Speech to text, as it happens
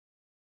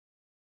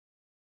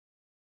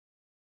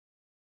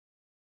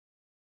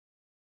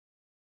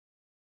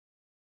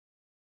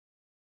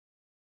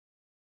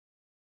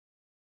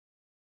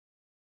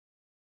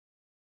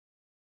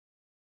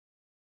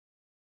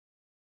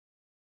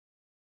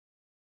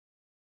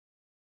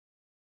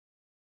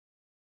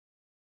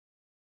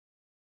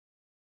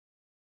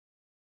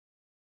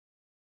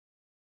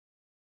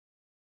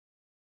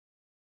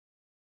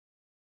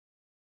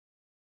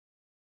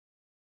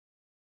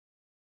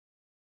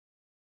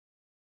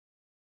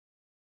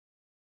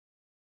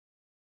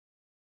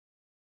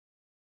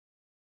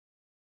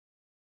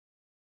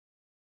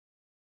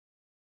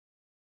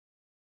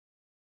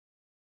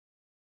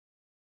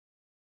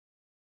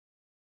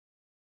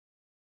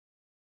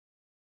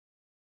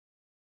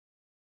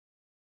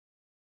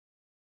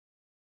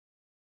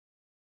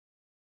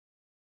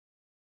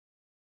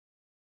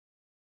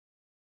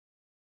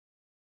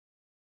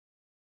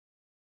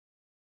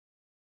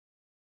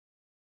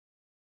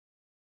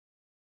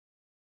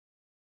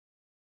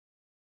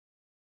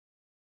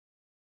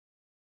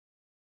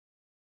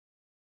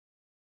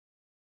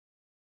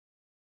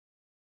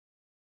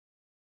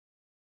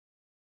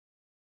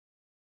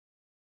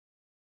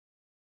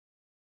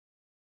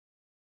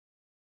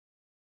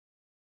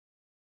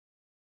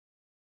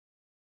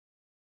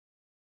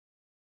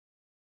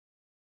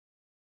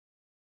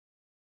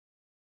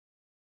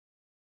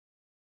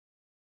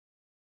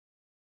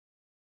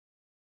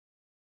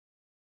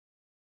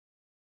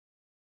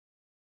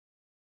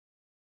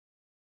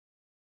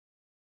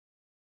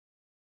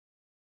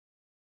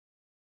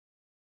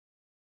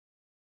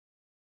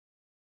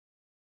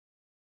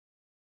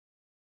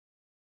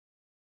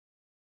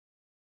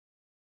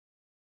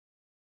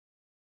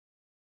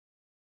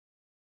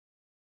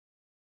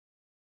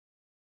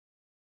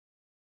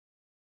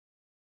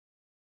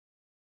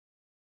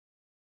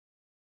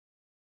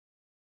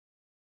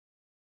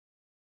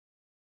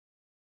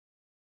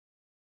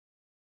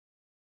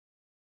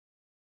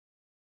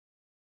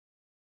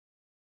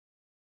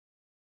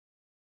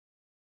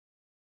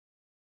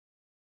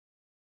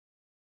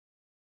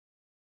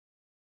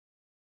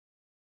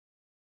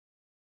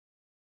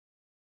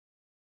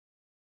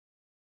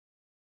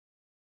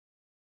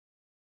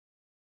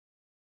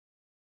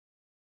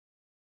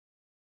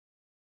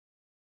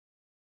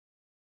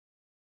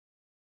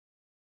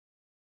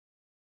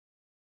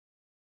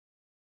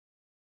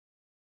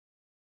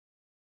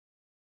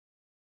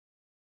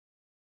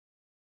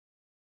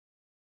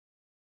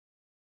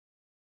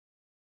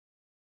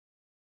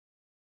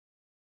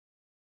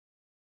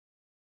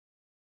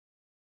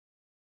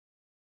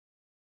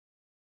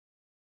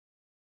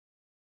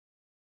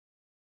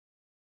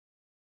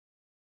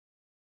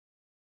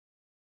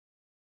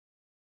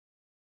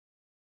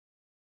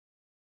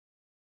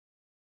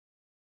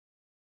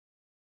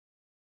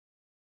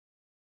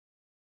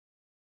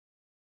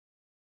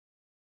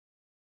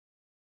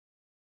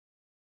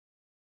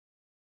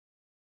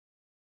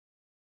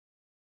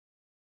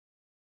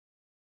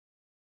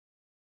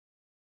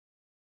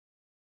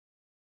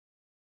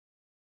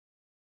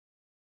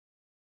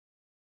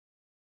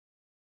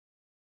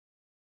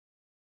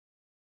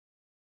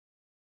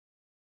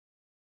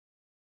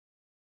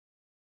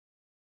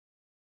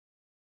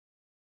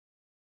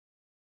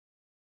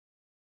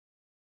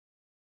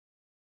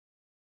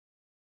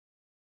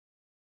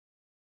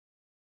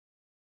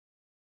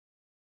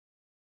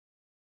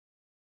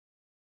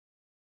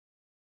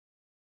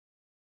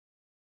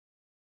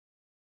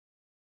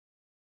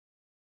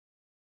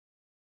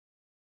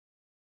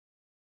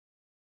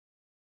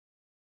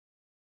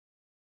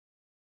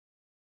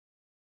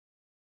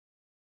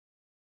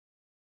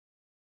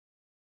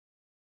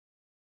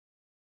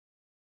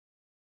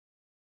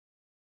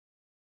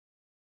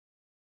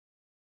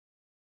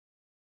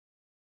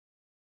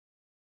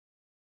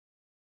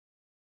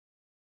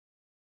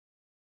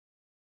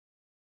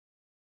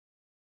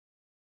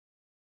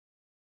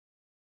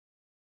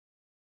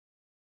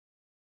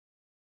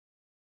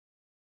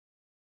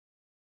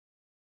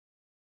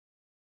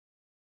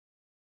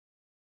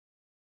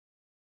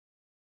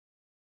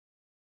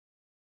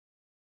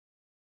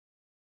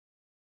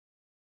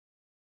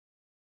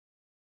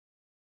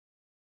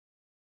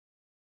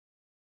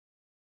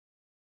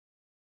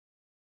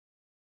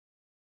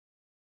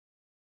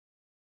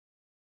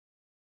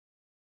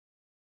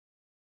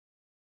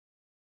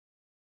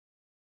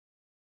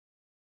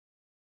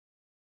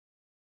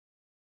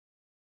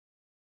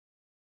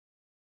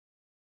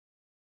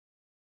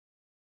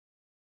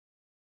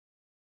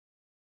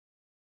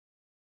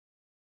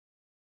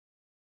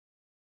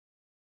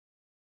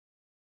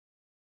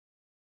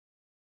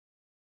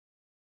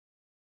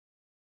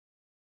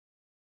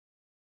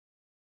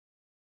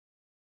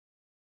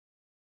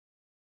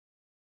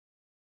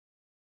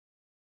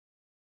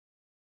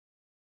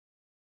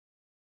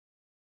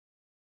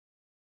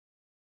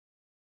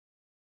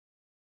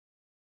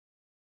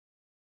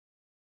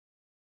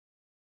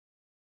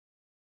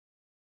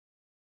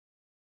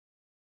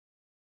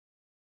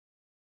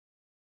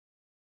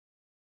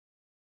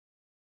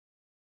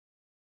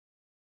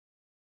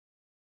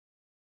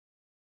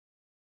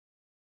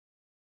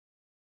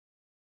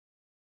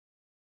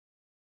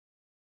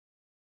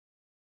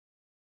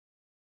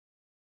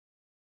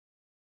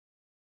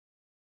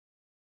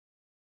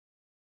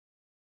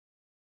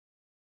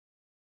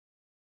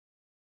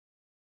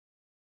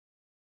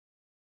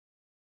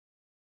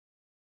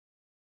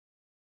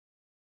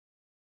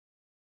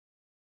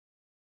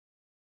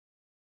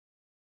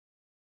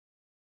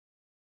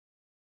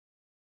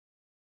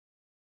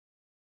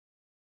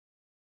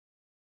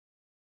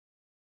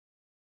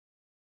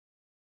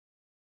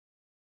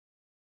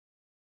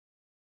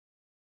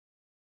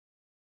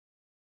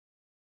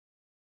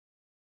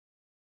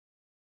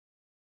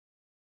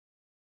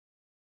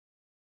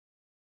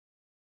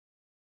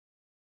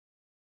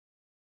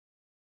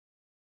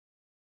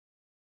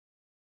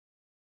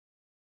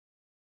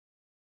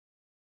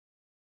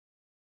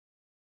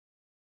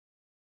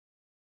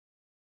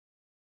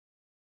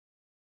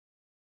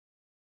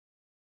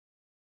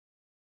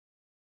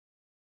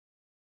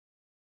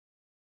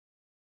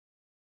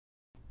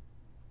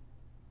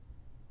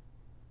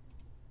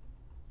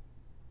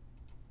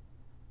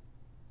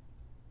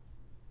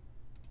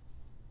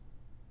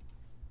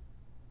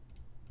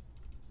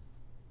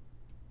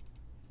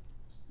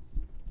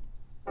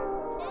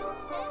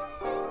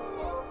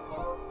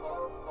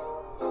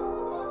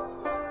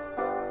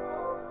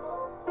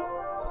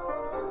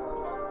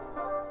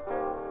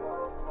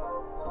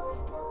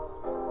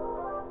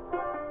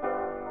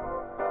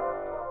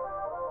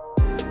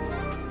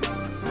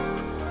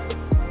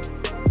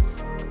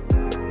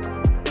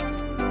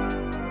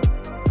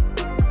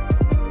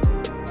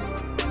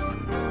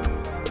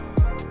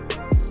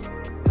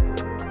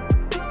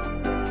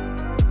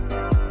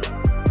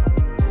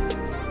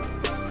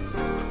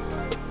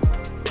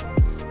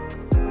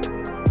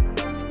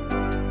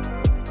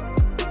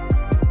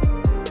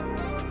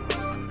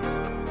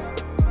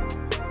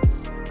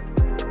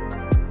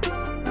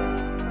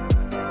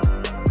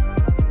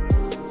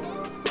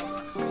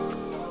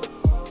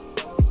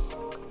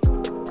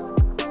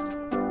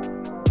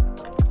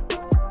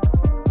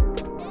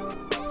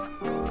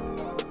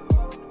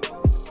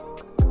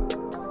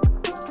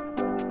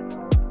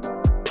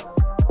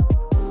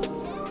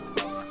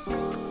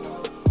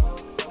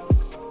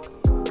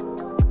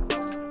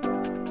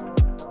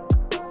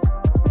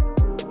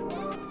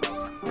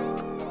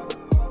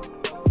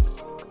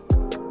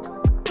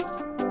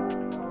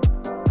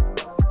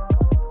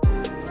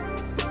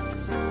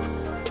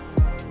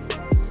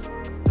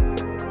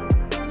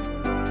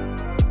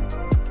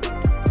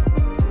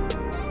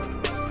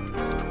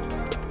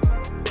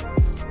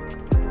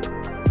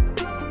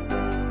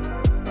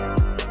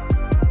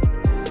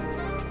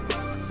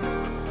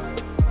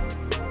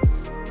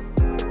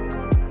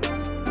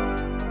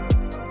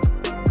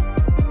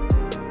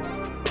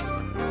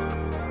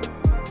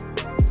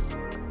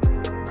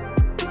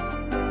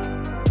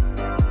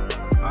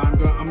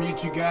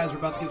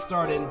about to get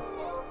started.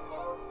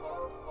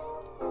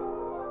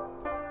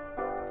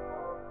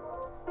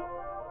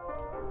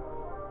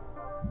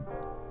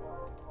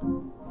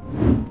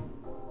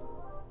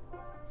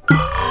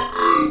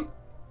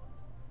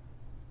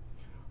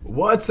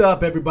 What's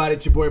up, everybody?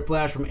 It's your boy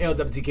Flash from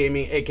ALWT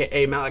Gaming,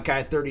 aka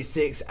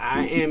Malachi36.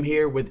 I am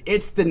here with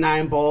It's the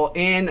 9Ball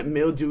and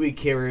Mildewy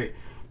Carrot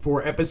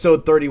for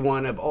episode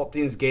 31 of All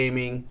Things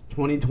Gaming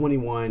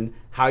 2021.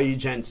 How you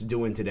gents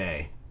doing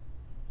today?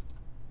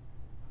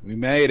 We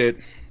made it.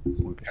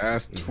 We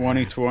passed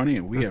 2020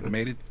 and we have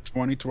made it to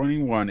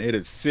 2021. It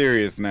is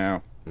serious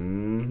now.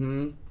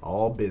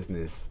 All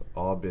business.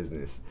 All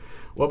business.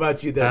 What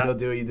about you there,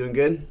 Mildewy? You doing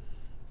good?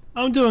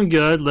 I'm doing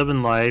good,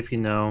 living life, you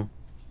know.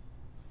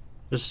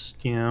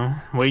 Just, you know,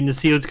 waiting to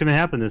see what's going to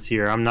happen this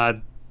year. I'm not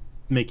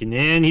making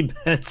any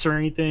bets or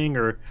anything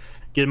or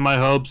getting my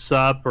hopes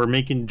up or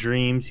making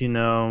dreams, you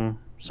know.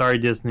 Sorry,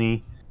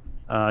 Disney.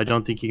 I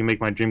don't think you can make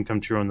my dream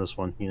come true on this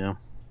one, you know.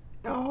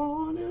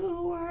 Oh,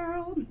 new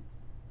world.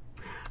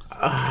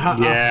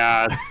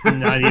 Yeah,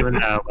 not even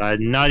that, bud.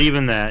 Not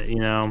even that, you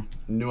know.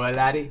 No,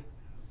 laddie.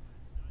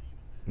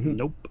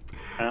 Nope.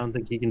 I don't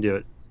think you can do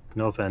it.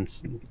 No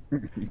offense.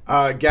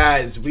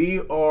 Guys,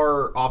 we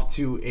are off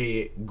to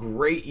a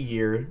great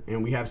year,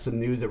 and we have some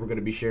news that we're going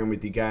to be sharing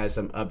with you guys,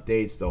 some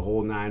updates, the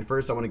whole nine.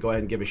 First, I want to go ahead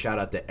and give a shout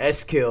out to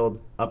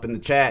S-Killed up in the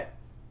chat.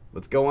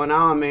 What's going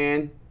on,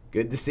 man?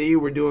 Good to see you.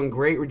 We're doing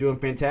great. We're doing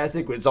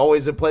fantastic. It's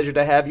always a pleasure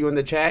to have you in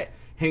the chat,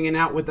 hanging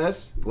out with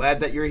us. Glad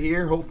that you're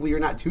here. Hopefully, you're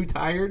not too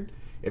tired.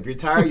 If you're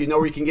tired, you know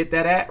where you can get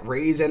that at.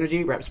 Raise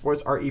Energy, Rep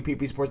Sports,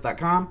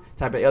 REPPsports.com.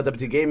 Type in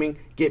ALWT Gaming.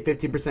 Get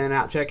 15%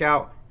 out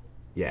checkout.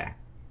 Yeah.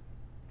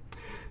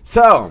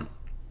 So,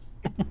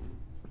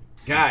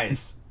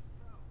 guys,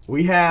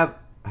 we have,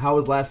 how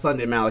was last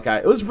Sunday, Malachi?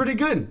 It was pretty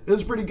good. It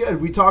was pretty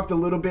good. We talked a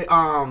little bit.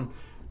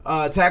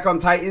 Attack on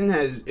Titan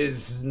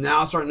is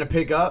now starting to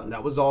pick up.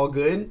 That was all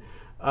good.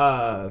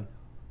 What's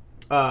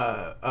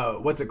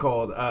it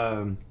called?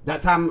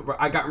 That time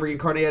I got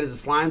reincarnated as a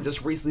slime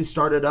just recently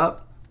started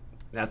up.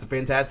 That's a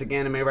fantastic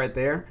anime right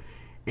there.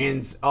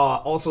 And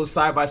also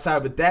side by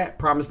side with that,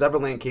 Promised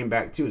Neverland came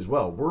back too as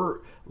well. We're,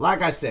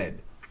 like I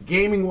said,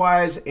 gaming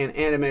wise and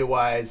anime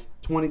wise,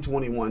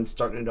 2021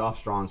 starting it off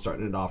strong,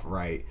 starting it off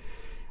right.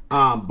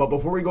 But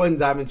before we go ahead and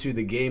dive into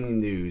the gaming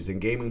news and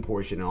gaming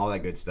portion and all that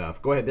good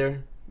stuff, go ahead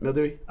there,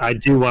 Mildewy. I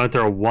do want to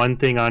throw one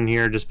thing on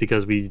here just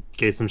because we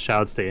gave some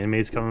shouts to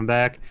animes coming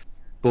back.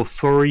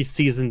 Bofuri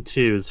Season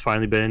 2 has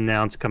finally been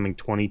announced, coming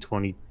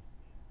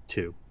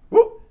 2022.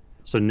 Woo!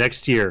 So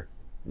next year,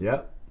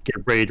 yep, get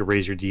ready to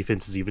raise your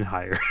defenses even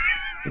higher.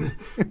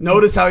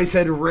 Notice how he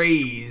said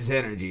raise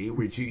energy,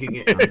 which you can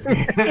get.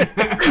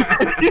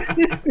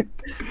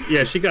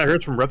 Yeah, she got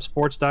hers from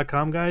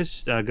repsports.com,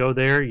 guys. Go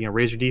there, you know,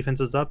 raise your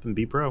defenses up and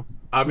be pro.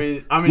 I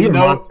mean, Be a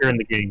monster in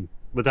the game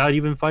without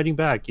even fighting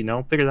back. You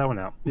know, figure that one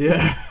out.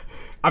 Yeah,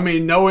 I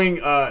mean, knowing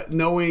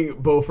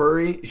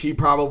Bofuri, she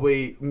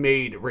probably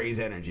made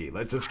raise energy.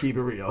 Let's just keep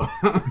it real.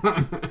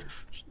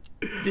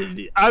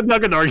 I'm not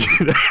gonna argue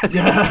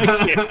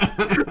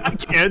that. I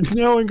can't.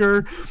 Knowing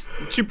her,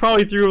 she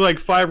probably threw like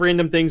 5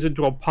 random things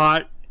into a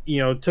pot. You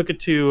know, took it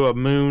to a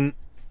moon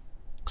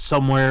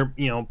somewhere.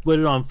 You know,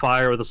 lit it on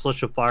fire with a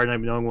slush of fire, not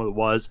even knowing what it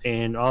was.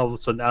 And all of a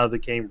sudden, out of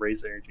it came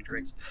raised energy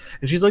drinks.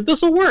 And she's like,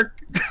 "This will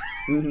work."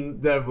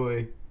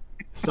 Definitely.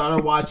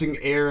 Started watching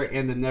Air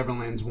and the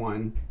Neverlands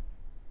one.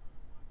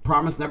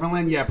 Promised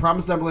Neverland, yeah,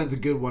 Promised Neverland's a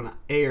good one.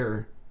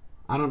 Air,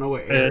 I don't know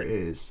what Air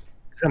is.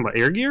 Talking about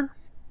Air Gear.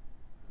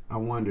 I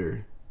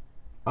wonder.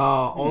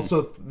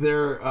 Also,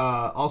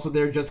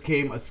 there just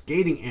came a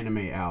skating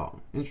anime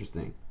out.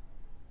 Interesting.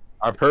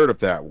 I've heard of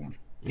that one.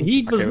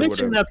 He was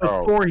mentioning that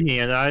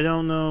beforehand. I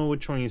don't know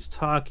which one he's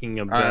talking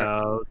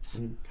about.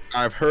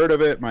 I've heard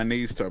of it. My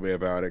niece told me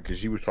about it because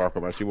she was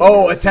talking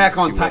about. Attack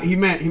on Titan. He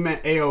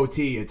meant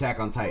AOT,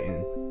 Attack on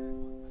Titan.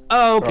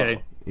 Oh, okay.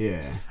 Oh,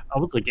 yeah. I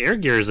was like, Air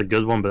Gear is a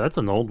good one, but that's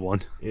an old one.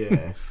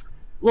 Yeah.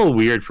 A little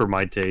weird for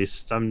my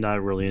taste. I'm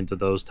not really into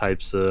those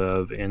types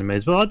of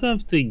animes, but I'll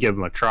definitely give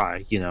them a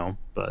try, you know.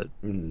 But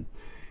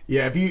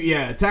yeah,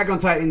 Attack on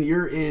Titan,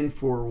 you're in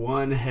for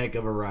one heck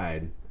of a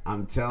ride.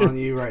 I'm telling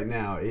you right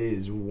now, it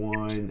is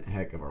one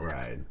heck of a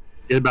ride.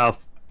 Get about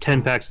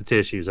 10 packs of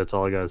tissues. That's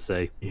all I gotta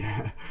say.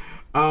 Yeah.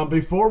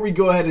 Before we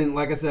go ahead and,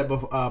 like I said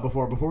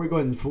before we go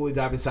ahead and fully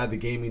dive inside the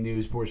gaming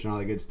news portion, all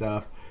that good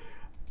stuff,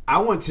 I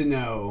want to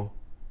know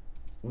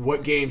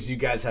what games you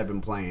guys have been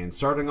playing.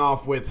 Starting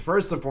off with,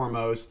 first and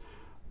foremost,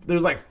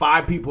 there's like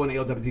 5 people in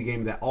ALWT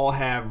Gaming that all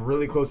have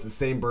really close to the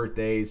same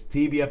birthdays.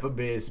 TBF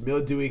Abyss,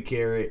 Mildewy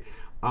Carrot,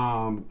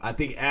 I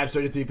think Abs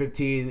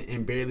 3315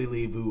 and Barely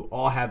Leave, who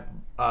all have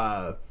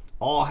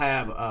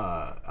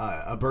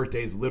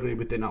birthdays literally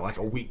within like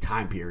a week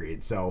time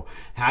period. So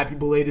happy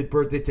belated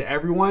birthday to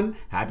everyone.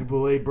 Happy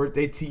belated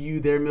birthday to you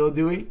there,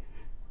 Mildewy.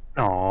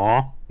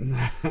 Aww.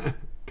 But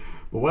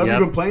what have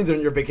you been playing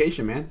during your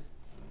vacation, man?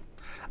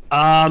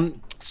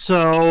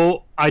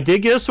 So I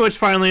did get a Switch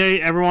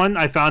finally, everyone.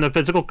 I found a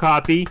physical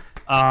copy.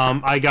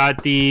 I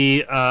got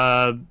the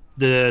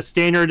the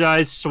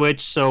standardized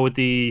Switch, so with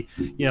the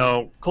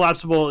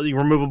collapsible,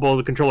 removable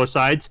the controller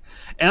sides,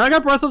 and I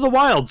got Breath of the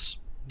Wilds.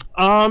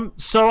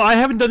 So I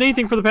haven't done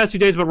anything for the past 2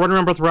 days but run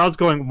around Breath of the Wilds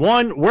going,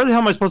 one, where the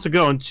hell am I supposed to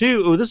go? And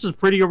two, oh, this is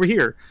pretty over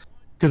here.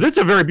 Because it's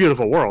a very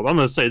beautiful world. I'm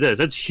going to say this.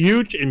 It's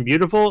huge and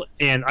beautiful,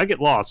 and I get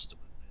lost.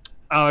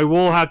 I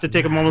will have to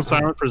take a moment of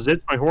silence for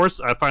Zitz, my horse.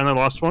 I finally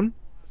lost one.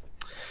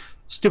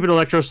 Stupid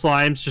electro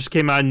slimes just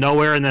came out of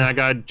nowhere, and then I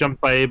got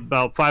jumped by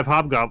about five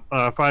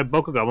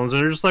Boko Goblins,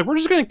 and they're just like, we're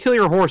just going to kill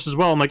your horse as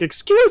well. I'm like,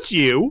 excuse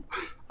you?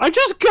 I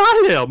just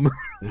got him!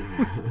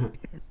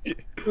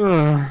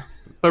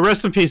 But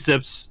rest in peace,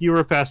 Zips. You were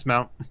a fast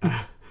mount.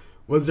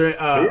 Was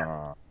there...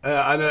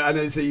 I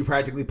know you say you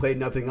practically played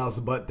nothing else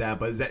but that,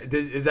 but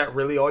is that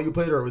really all you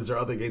played, or was there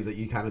other games that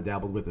you kind of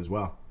dabbled with as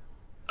well?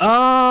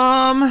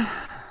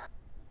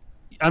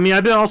 I mean,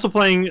 I've been also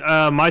playing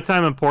My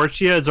Time in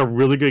Portia. It's a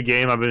really good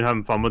game. I've been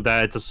having fun with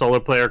that. It's a solo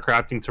player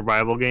crafting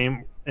survival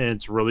game, and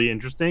it's really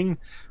interesting,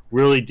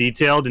 really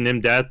detailed and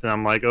in-depth, and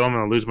I'm like, oh, I'm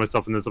going to lose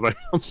myself in this if I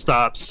don't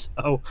stop.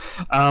 So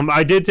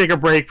I did take a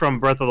break from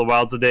Breath of the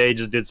Wild today,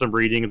 just did some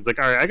reading. It's like,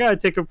 all right, I got to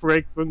take a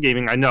break from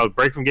gaming. I know,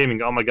 break from gaming,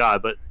 oh my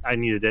god, but I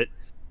needed it.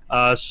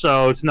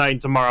 So tonight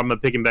and tomorrow I'm going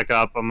to pick him back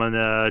up. I'm going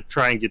to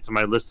try and get to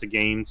my list of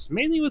games,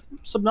 mainly with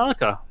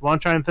Subnautica. I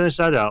want to try and finish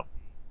that out.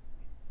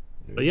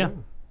 But yeah.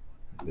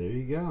 There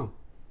you go.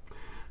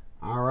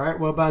 All right.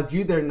 What about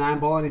you there,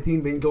 Nineball?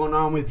 Anything been going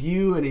on with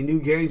you? Any new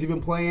games you've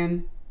been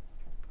playing?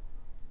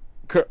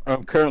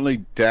 I'm currently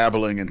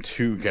dabbling in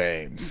 2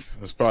 games.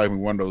 It's probably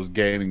one of those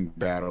gaming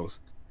battles.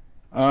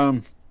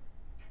 So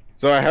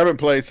I haven't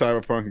played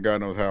Cyberpunk in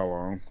God knows how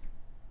long.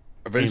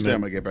 Eventually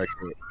I'm going to get back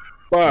to it.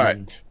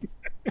 But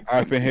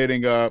I've been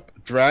hitting up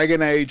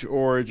Dragon Age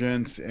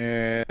Origins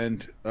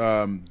and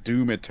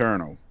Doom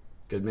Eternal.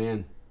 Good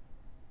man.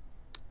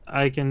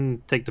 I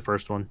can take the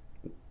first one.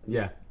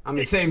 Yeah. I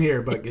mean, same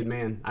here, but good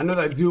man. I know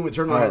that Doom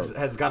Eternal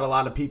has got a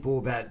lot of people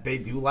that they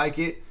do like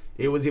it.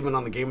 It was even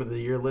on the Game of the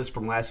Year list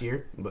from last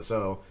year. But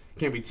so,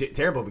 can't be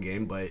terrible of a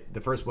game, but the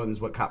first one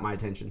is what caught my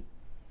attention.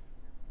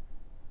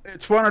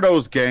 It's one of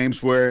those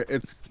games where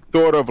it's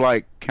sort of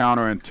like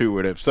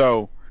counterintuitive.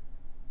 So,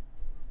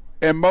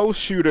 in most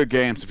shooter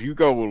games, if you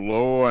go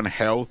low on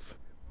health,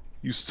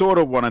 you sort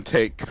of want to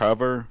take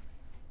cover.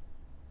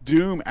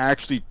 Doom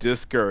actually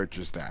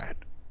discourages that.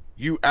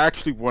 You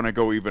actually want to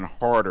go even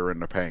harder in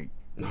the paint.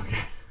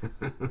 Okay.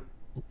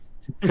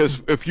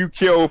 Because if you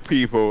kill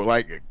people,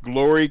 like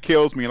glory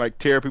kills me, like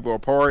tear people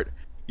apart,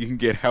 you can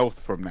get health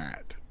from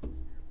that.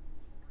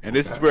 And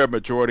this is where a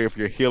majority of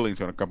your healing is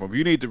going to come from. If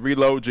you need to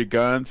reload your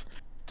guns,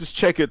 just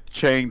check a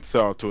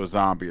chainsaw to a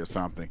zombie or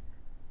something.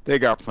 They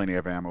got plenty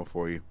of ammo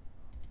for you.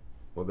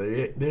 Well,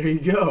 there you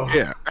go.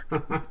 Yeah.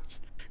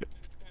 It's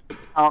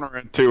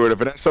counterintuitive,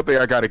 and that's something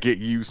I got to get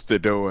used to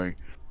doing.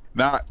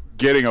 Not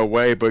getting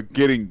away, but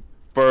getting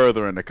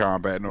further into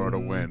combat in order to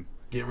win.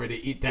 Get ready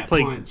to eat that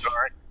punch.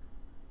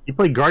 You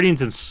play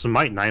Guardians and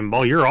Smite,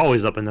 Nineball. You're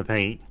always up in the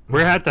paint.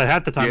 We're half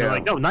the time. We're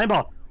like, no,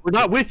 Nineball, we're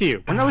not with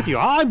you. We're not with you.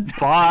 I'm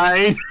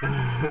fine.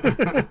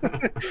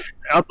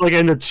 Up like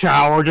in the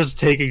shower, just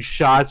taking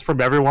shots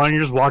from everyone.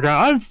 You're just walking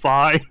out. I'm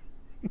fine.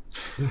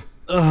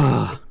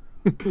 All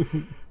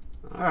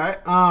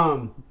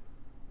right.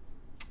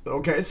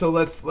 Okay, so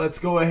let's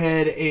go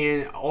ahead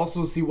and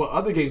also see what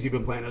other games you've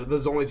been playing. Are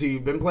those only 2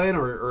 you've been playing,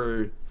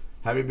 or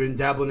have you been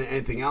dabbling in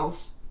anything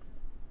else?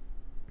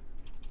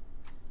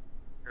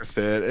 Like I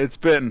said, it's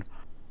been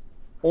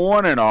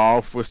on and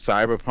off with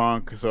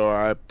Cyberpunk, so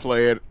I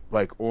play it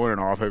like on and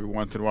off every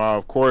once in a while.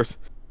 Of course,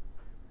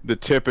 the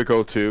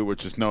typical 2,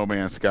 which is No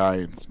Man's Sky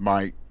and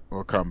Smite,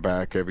 will come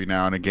back every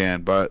now and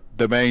again. But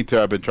the main 2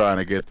 I've been trying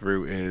to get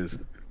through is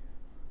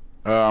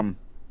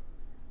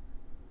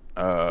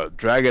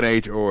Dragon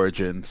Age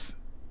Origins,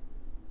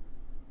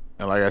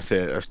 and like I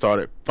said,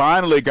 I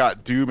finally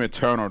got Doom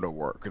Eternal to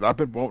work, because I've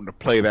been wanting to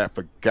play that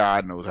for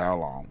God knows how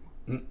long.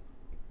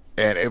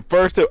 And at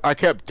first I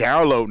kept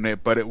downloading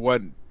it, but it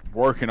wasn't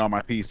working on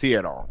my PC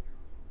at all.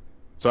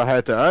 So I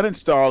had to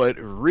uninstall it,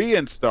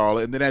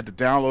 reinstall it, and then I had to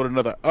download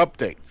another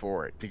update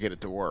for it to get it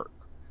to work.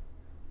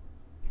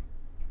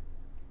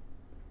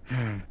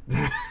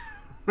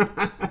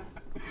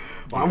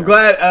 Well, I'm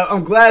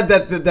glad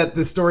that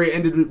the story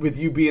ended with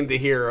you being the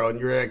hero and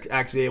you're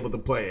actually able to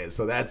play it.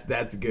 So that's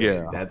good.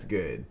 Yeah. That's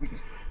good.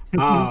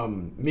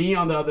 Me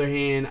on the other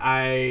hand,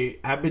 I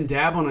have been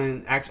dabbling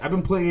in. Actually, I've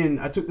been playing.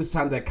 I took this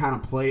time to kind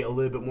of play a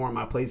little bit more of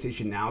my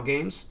PlayStation Now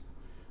games.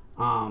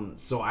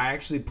 So I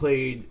actually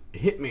played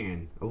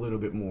Hitman a little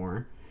bit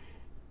more.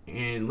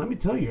 And let me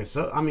tell you,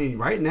 so I mean,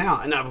 right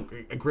now, and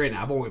granted,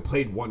 I've only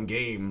played one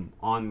game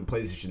on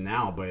PlayStation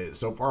Now, but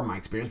so far my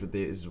experience with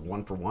it is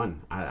 1 for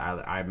 1.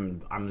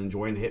 I'm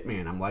enjoying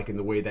Hitman. I'm liking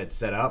the way that's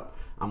set up.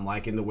 I'm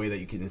liking the way that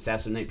you can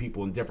assassinate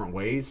people in different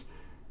ways,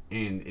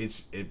 and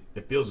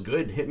it feels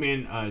good.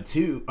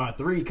 Hitman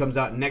 3 comes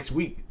out next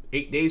week,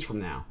 8 days from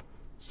now.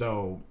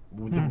 So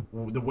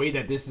with the way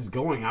that this is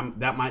going,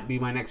 that might be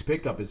my next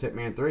pickup is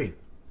Hitman 3.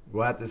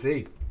 We'll have to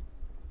see.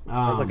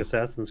 Sounds like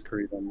Assassin's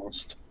Creed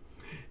almost.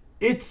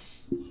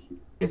 It's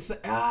It's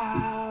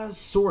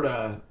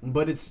sorta,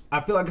 but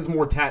I feel like it's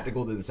more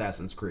tactical than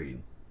Assassin's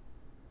Creed.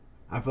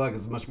 I feel like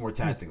it's much more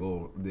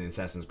tactical than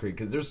Assassin's Creed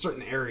because there's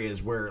certain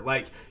areas where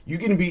like you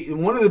can be.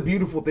 One of the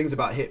beautiful things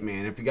about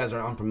Hitman, if you guys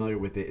are unfamiliar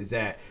with it, is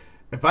that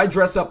if I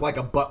dress up like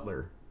a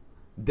butler,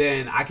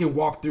 then I can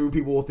walk through.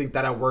 People will think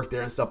that I work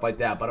there and stuff like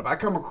that. But if I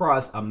come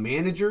across a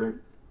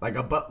manager, like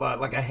a butler,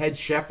 like a head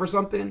chef or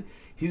something,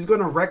 he's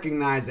gonna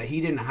recognize that he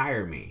didn't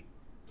hire me.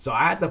 So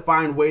I had to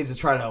find ways to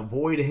try to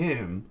avoid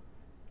him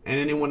and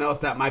anyone else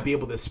that might be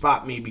able to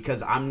spot me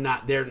because I'm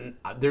not there.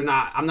 I'm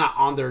not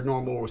on their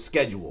normal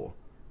schedule.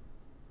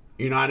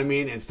 You know what I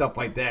mean? And stuff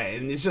like that.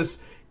 And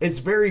it's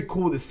very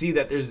cool to see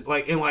that there's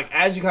like, and like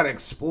as you kind of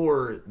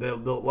explore the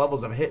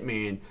levels of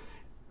Hitman,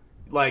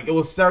 like it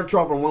will start you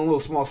off in one little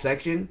small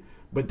section,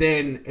 but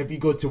then if you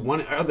go to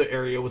one other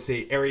area, it will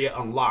say area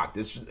unlocked.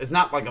 It's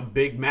not like a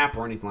big map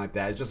or anything like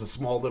that. It's just a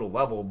small little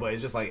level, but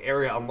it's just like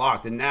area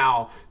unlocked. And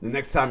now the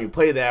next time you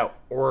play that,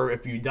 or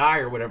if you die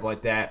or whatever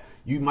like that,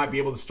 you might be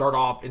able to start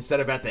off instead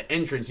of at the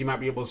entrance, you might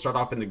be able to start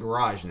off in the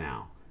garage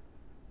now.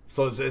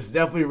 So it's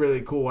definitely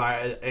really cool,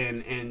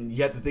 and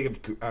you have to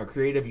think of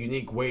creative,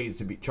 unique ways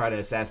to try to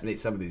assassinate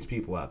some of these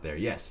people out there.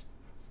 Yes.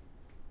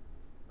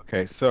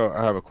 Okay, so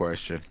I have a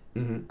question.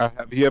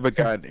 Have you ever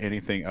gotten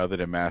anything other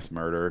than mass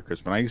murderer?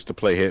 Because when I used to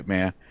play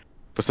Hitman,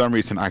 for some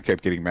reason I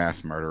kept getting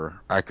mass murderer.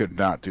 I could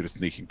not do the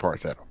sneaking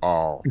parts at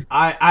all.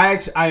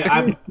 I've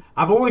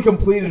only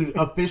completed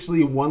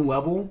officially one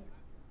level,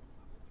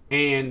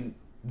 and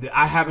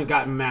I haven't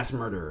gotten mass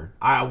murderer.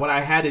 What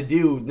I had to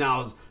do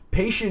now is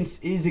patience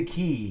is a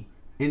key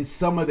in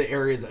some of the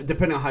areas,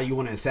 depending on how you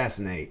want to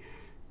assassinate.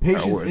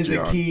 Patience is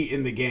a key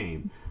in the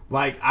game.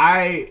 Like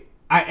I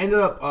ended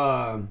up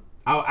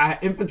I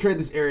infiltrated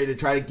this area to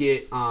try to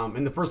get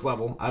in the first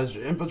level. I was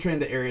infiltrating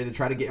the area to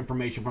try to get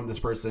information from this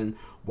person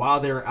while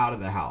they were out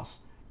of the house,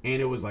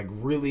 and it was like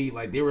really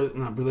like they were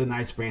in a really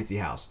nice fancy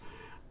house.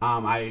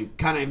 I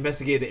kind of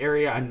investigated the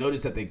area. I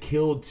noticed that they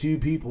killed 2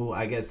 people,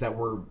 I guess, that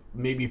were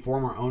maybe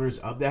former owners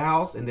of the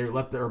house, and they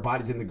left their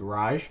bodies in the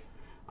garage.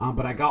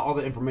 But I got all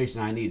the information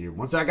I needed.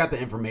 Once I got the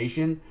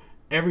information,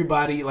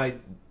 everybody, like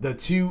the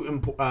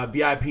 2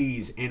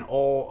 VIPs and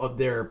all of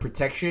their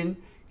protection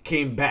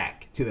came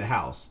back to the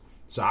house.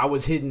 So I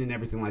was hidden and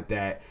everything like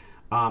that.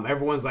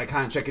 Everyone's like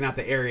kind of checking out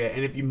the area.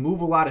 And if you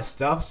move a lot of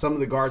stuff, some of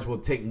the guards will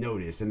take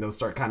notice and they'll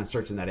start kind of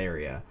searching that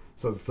area.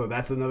 So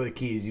that's another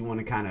key is you want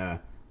to kind of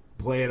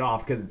play it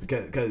off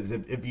because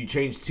if you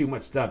change too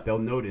much stuff, they'll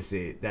notice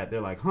it. That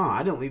they're like, huh,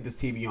 I didn't leave this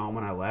TV on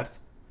when I left.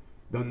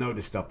 They'll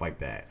notice stuff like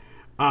that.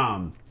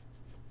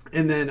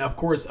 And then of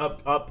course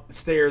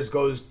upstairs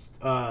goes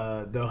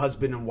the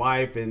husband and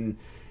wife, and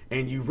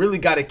you really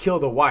got to kill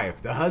the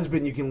wife. The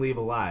husband you can leave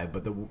alive,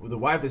 but the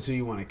wife is who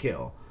you want to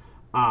kill.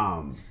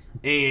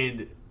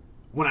 And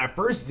when I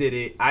first did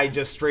it, I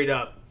just straight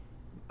up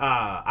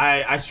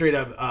I straight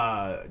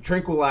up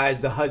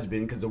tranquilized the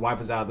husband because the wife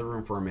was out of the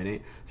room for a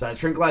minute. So I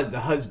tranquilized the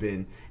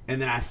husband,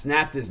 and then I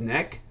snapped his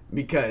neck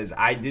because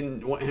I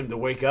didn't want him to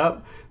wake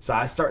up. So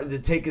I started to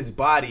take his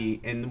body,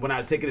 and when I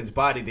was taking his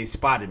body, they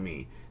spotted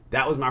me.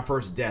 That was my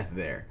first death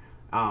there.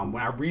 When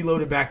I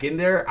reloaded back in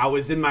there, I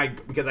was in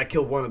because I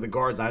killed one of the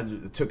guards. I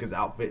took his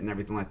outfit and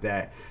everything like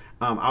that.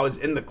 I was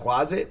in the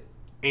closet,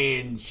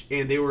 and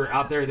they were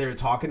out there. They were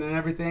talking and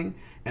everything,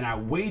 and I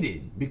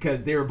waited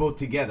because they were both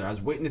together. I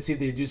was waiting to see if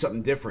they'd do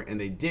something different, and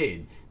they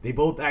did. They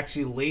both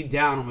actually laid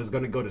down and was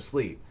going to go to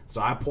sleep. So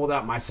I pulled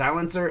out my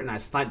silencer, and I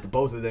sniped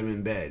both of them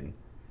in bed.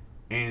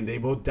 And they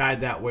both died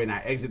that way, and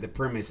I exited the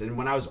premise. And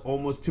when I was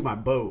almost to my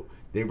boat,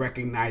 they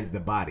recognized the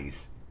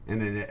bodies.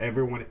 And then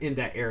everyone in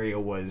that area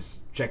was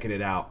checking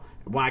it out.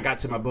 When I got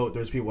to my boat,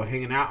 there was people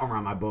hanging out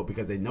around my boat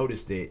because they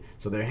noticed it.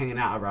 So they're hanging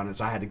out around it.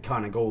 So I had to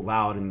kind of go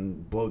loud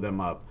and blow them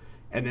up.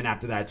 And then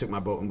after that, I took my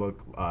boat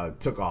and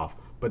took off.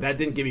 But that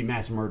didn't give me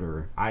mass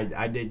murderer.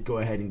 I did go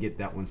ahead and get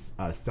that one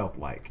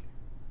stealth-like,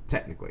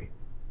 technically.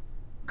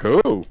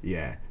 Cool.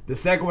 Yeah. The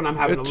second one I'm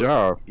having Good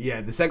job.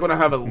 Yeah, the second one I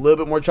have a little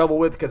bit more trouble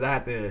with because I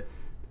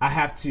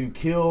have to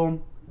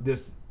kill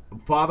this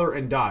father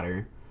and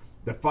daughter.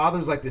 The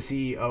father's like the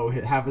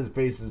CEO, half his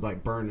face is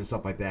like burned and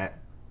stuff like that.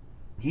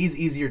 He's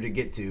easier to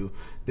get to.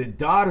 The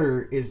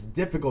daughter is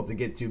difficult to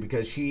get to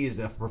because she is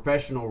a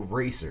professional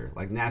racer,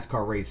 like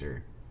NASCAR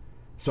racer.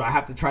 So I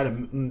have to try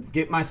to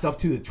get myself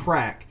to the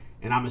track,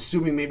 and I'm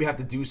assuming maybe I have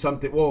to do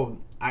something. Well,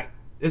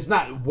 it's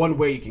not one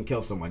way you can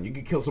kill someone. You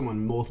can kill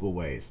someone multiple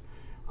ways.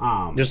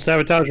 Just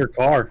sabotage your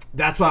car.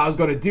 That's what I was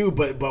going to do,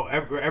 but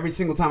every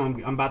single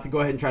time I'm about to go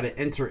ahead and try to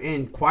enter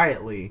in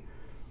quietly,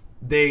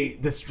 the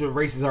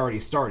race has already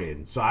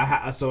started. So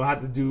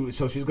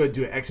so she's going to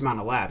do an X amount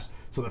of laps.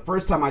 So the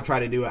first time I tried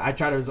to do it, I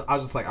was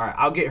just like, all right,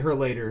 I'll get her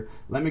later.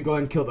 Let me go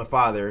ahead and kill the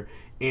father.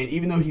 And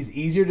even though he's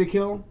easier to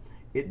kill,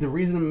 the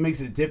reason it makes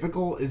it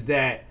difficult is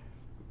that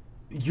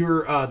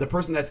the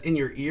person that's in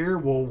your ear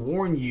will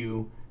warn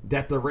you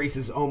that the race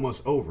is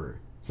almost over.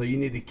 So you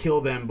need to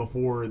kill them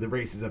before the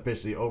race is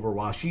officially over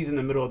while she's in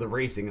the middle of the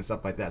racing and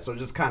stuff like that. So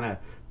just kind of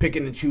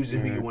picking and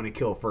choosing who you want to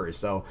kill first.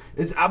 So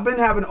I've been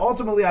having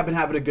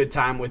a good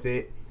time with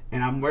it.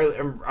 and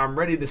I'm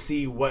ready to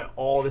see what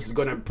all this is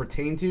going to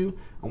pertain to.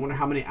 I wonder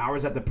how many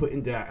hours I have to put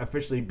in to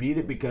officially beat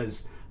it,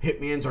 because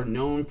Hitmans are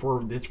known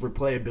for its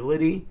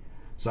replayability.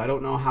 So I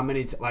don't know how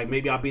many. Like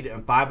maybe I'll beat it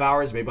in 5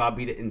 hours. Maybe I'll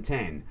beat it in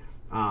 10.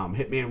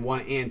 Hitman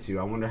 1 and 2.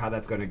 I wonder how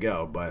that's going to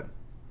go. But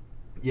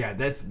yeah,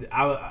 that's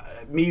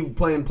me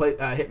playing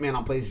Hitman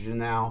on PlayStation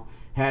now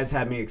has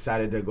had me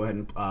excited to go ahead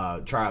and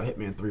try out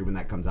Hitman 3 when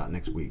that comes out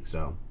next week.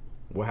 So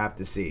we'll have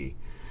to see.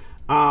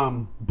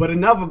 But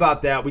enough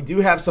about that. We do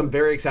have some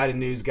very exciting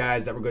news,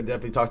 guys, that we're going to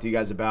definitely talk to you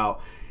guys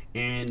about.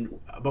 And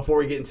before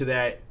we get into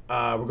that,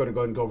 we're going to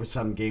go ahead and go over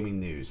some gaming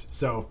news.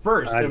 So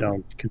first, I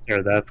don't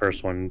consider that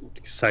first one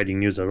exciting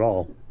news at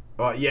all.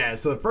 Yeah.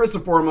 So first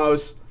and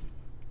foremost,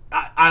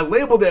 I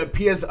labeled it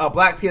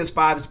Black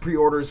PS5's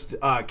pre-orders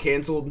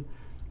canceled.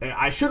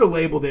 I should have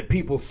labeled it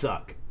 "People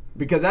Suck,"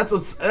 because that's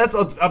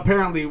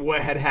apparently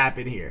what had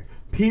happened here.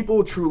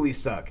 People truly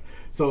suck.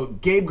 So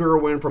Gabe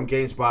Gerwin from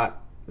GameSpot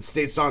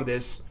states on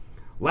this: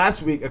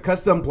 last week, a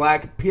custom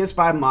black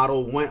PS5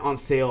 model went on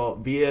sale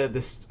via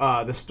the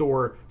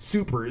store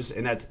Supers,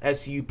 and that's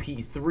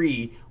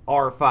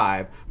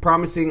SUP3R5,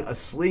 promising a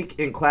sleek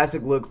and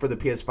classic look for the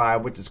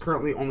PS5, which is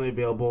currently only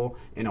available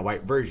in a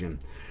white version.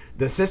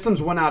 The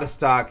systems went out of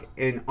stock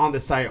and on the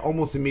site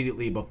almost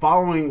immediately, but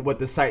following what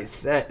the site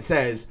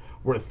says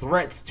were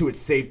threats to its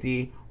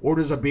safety,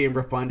 orders are being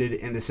refunded,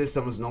 and the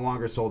system is no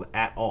longer sold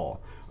at all.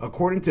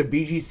 According to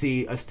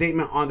VGC, a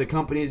statement on the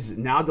company's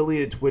now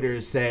deleted Twitter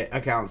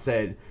account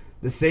said,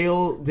 the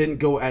sale didn't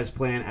go as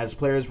planned, as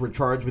players were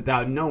charged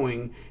without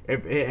knowing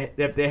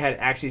if they had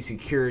actually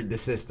secured the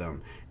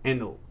system.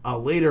 And a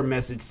later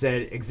message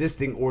said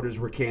existing orders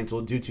were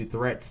canceled due to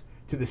threats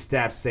to the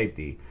staff's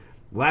safety.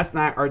 Last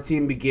night, our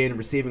team began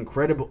receiving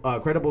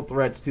credible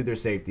threats to their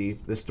safety,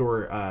 the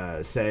store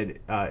said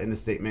in the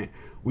statement.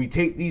 We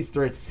take these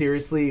threats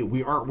seriously.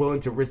 We aren't willing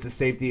to risk the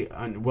safety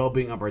and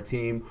well-being of our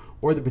team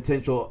or the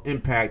potential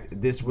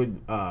impact this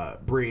would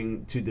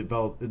bring to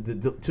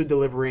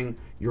delivering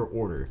your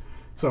order.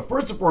 So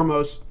first and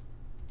foremost,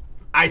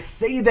 I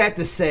say that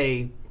to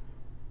say,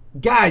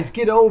 guys,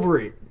 get over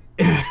it.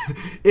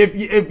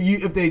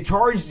 if they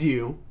charged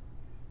you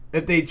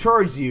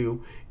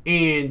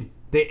and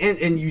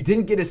and you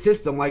didn't get a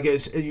system, like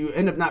you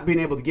end up not being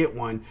able to get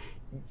one,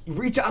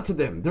 reach out to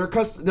them. They're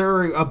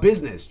a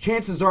business.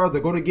 Chances are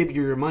they're going to give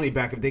you your money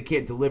back if they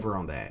can't deliver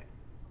on that.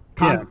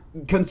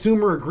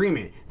 Consumer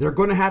agreement. They're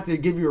going to have to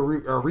give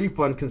you a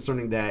refund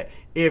concerning that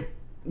if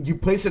you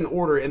place an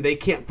order and they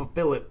can't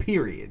fulfill it,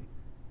 period.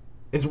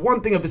 It's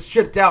one thing if it's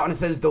shipped out and it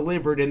says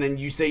delivered and then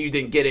you say you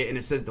didn't get it and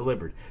it says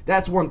delivered.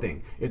 That's one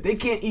thing. If they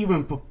can't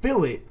even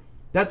fulfill it,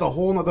 that's a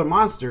whole nother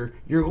monster.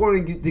 You're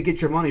going to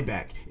get your money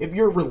back. If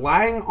you're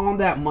relying on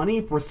that money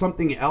for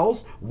something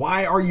else,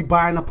 why are you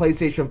buying a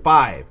PlayStation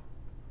 5?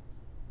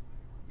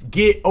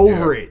 Get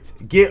over it.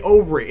 Get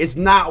over it. It's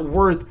not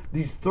worth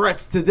these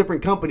threats to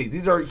different companies.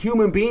 These are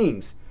human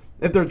beings.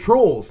 If they're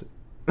trolls,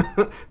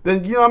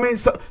 then you know what I mean?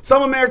 So,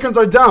 some Americans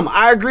are dumb.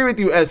 I agree with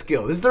you,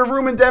 Eskil. Is there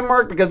room in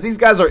Denmark? Because these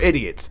guys are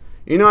idiots.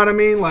 You know what I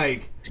mean?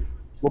 Like,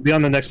 we'll be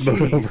on the next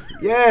boat over.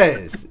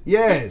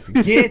 Yes.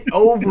 Get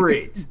over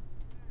it.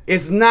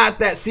 It's not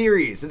that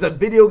serious. It's a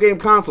video game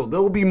console.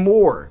 There will be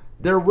more.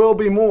 There will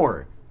be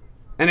more.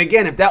 And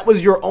again, if that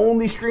was your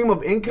only stream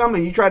of income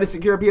and you try to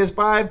secure a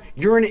PS5,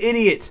 you're an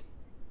idiot.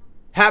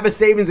 Have a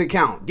savings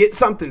account. Get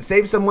something.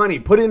 Save some money.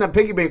 Put it in a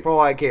piggy bank for all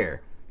I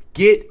care.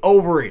 Get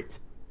over it.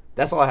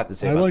 That's all I have to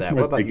say about that.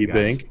 What about you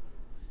guys?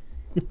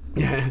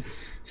 Yeah,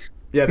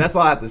 that's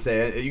all I have to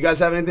say. You guys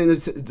have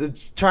anything to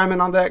chime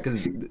in on that?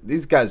 Because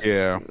these guys...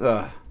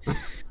 Yeah,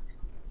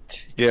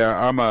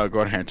 I'm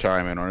going ahead and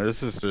chime in on it.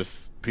 This is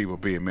just people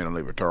being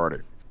mentally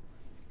retarded.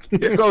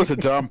 Here goes the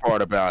dumb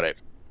part about it.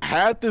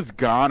 Had this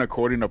gone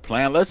according to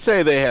plan, let's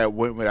say they had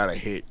went without a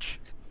hitch,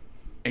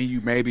 and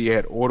you maybe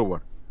had ordered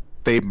one,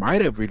 they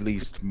might have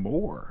released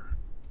more.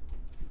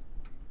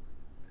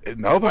 They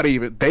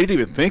didn't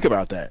even think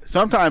about that.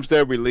 Sometimes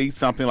they'll release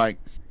something like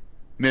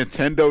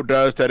Nintendo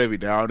does that every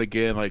now and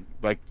again, like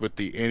with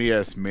the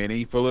NES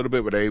Mini for a little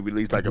bit, where they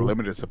release like a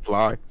limited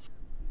supply,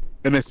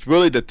 and it's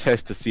really to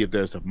test to see if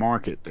there's a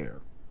market there.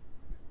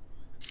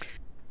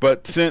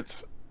 But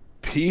since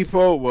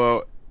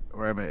people,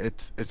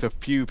 it's a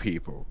few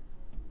people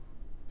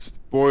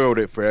spoiled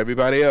it for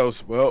everybody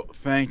else. Well,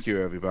 thank you,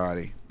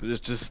 everybody. It's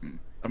just,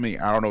 I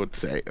don't know what to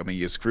say.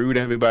 You screwed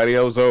everybody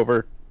else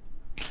over.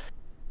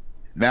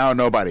 Now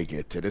nobody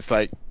gets it.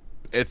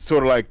 It's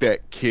sort of like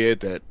that kid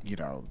that,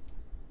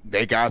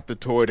 they got the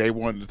toy, they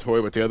wanted the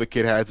toy, but the other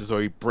kid has it, so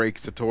he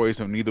breaks the toy,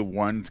 so neither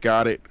one's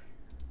got it.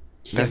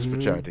 That's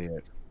what y'all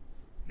did.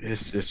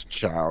 It's just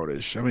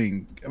childish.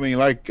 There's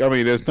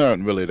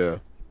nothing really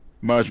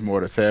much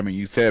more to say.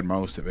 You said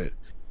most of it.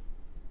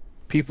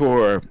 People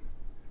are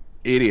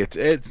idiots.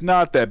 It's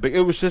not that big.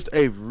 It was just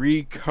a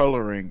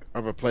recoloring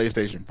of a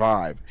PlayStation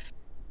 5.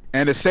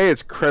 And to say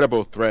it's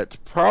credible threats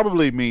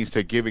probably means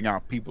they're giving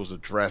out people's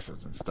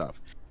addresses and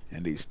stuff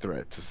in these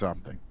threats or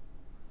something.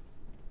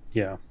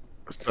 Yeah.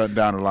 Something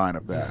down the line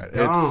of that.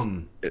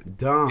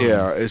 Dumb.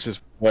 Yeah, it's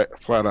just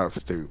flat out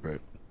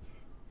stupid.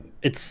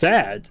 it's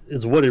sad,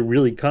 is what it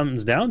really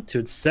comes down to.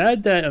 It's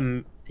sad that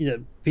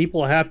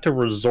people have to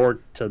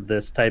resort to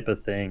this type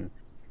of thing.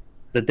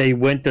 That they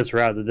went this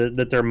route,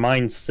 that their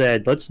mind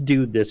said, let's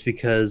do this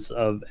because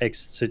of X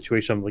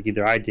situation. Like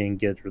either I didn't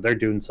get it or they're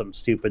doing something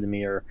stupid to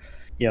me, or,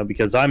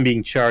 because I'm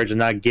being charged and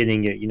not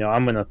getting it,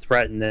 I'm going to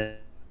threaten it.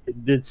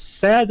 It's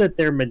sad that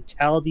their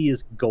mentality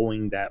is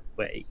going that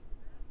way.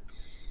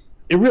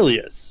 It really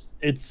is.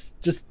 It's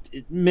just,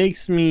 it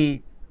makes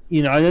me,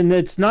 and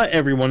it's not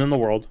everyone in the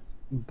world,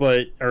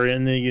 but, or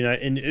in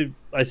the,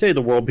 I say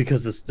the world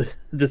because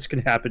this can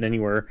happen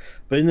anywhere,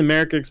 but in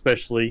America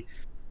especially,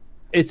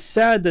 it's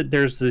sad that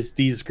there's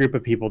these group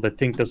of people that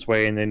think this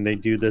way and then they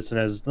do this. And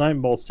as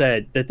Nightball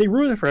said, that they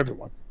ruin it for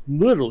everyone.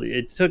 Literally,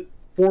 it took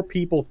 4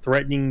 people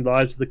threatening the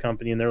lives of the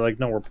company, and they're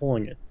like, no, we're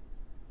pulling it.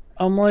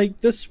 I'm like,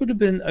 this would have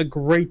been a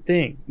great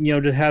thing,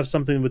 to have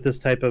something with this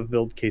type of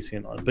build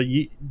casing on. But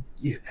you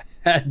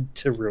had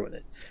to ruin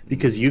it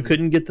because you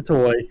couldn't get the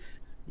toy.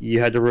 You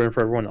had to ruin it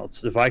for everyone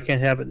else. If I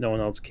can't have it, no one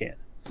else can.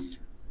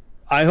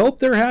 I hope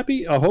they're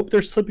happy. I hope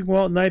they're sleeping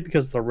well at night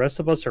because the rest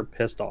of us are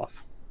pissed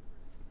off.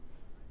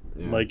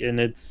 Yeah. And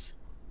it's,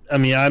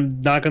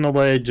 I'm not gonna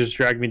let it just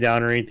drag me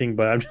down or anything,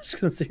 but I'm just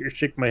gonna sit here,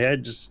 shake my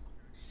head, just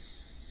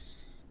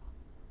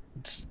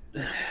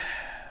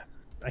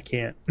I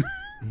can't.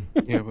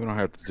 Yeah, we don't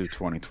have to do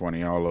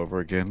 2020 all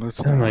over again.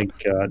 Oh my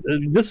god,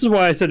 this is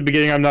why I said at the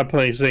beginning I'm not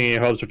placing any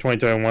hopes for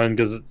 2021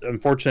 because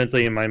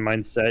unfortunately in my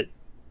mindset,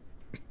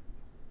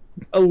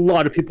 a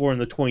lot of people are in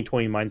the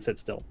 2020 mindset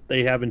still.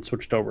 They haven't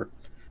switched over.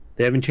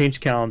 They haven't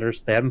changed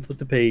calendars. They haven't flipped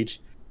the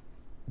page.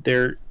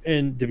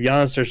 And to be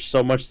honest, there's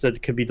so much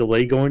that could be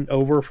delayed going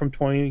over from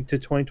 20 to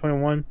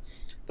 2021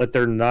 that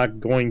they're not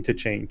going to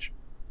change.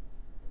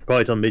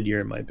 Probably till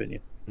mid-year, in my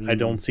opinion. I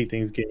don't see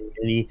things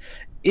getting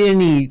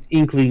any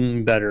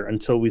inkling better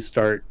until we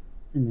start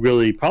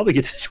really probably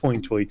get to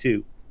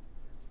 2022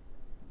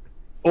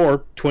 or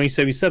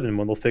 2077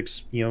 when they'll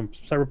fix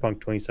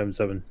Cyberpunk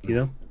 2077.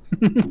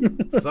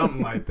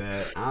 Something like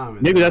that.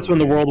 Maybe that's when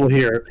the world will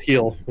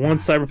heal.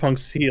 Once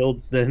Cyberpunk's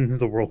healed, then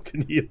the world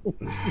can heal.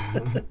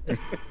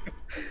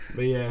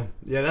 But yeah,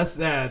 that's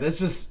that. That's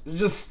just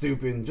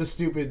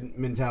stupid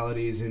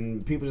mentalities,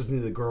 and people just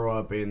need to grow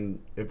up. And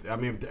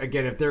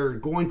if they're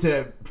going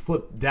to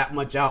flip that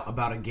much out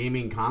about a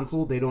gaming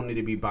console, they don't need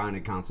to be buying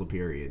a console.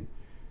 Period.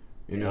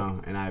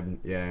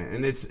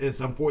 And it's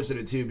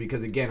unfortunate too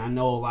because again I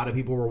know a lot of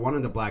people were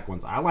wanting the black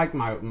ones. I like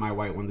my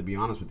white one, to be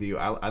honest with you.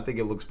 I think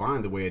it looks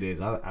fine the way it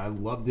is. I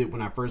loved it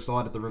when I first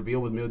saw it at the reveal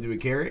with Mildew and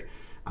Carrot.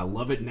 I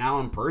love it now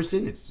in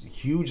person. It's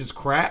huge as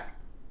crap,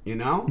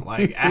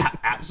 I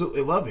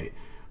absolutely love it.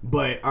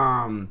 But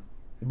I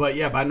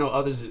know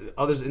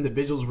others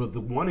individuals were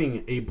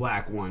wanting a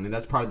black one, and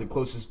that's probably the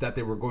closest that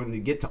they were going to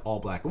get to all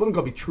black. It wasn't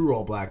going to be true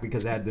all black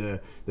because it had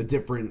the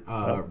different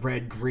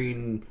red,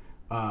 green,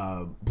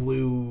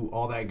 blue,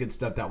 all that good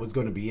stuff that was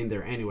going to be in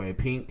there anyway.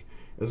 Pink,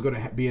 it was going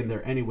to be in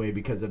there anyway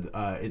because of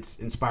it's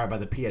inspired by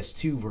the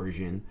PS2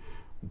 version.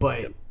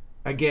 But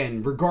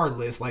again,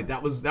 regardless,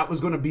 that was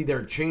going to be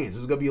their chance. It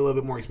was going to be a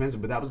little bit more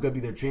expensive, but that was going to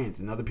be their chance,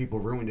 and other people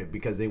ruined it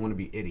because they want to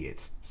be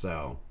idiots.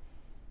 So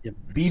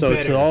be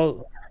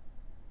better.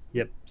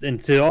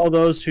 And to all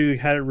those who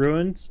had it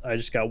ruined, I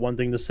just got one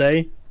thing to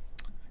say.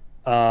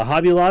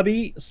 Hobby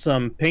Lobby,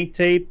 some paint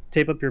tape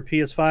up your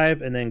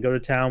PS5, and then go to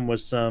town with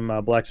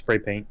some black spray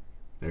paint.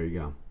 There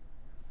you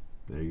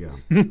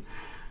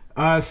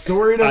go.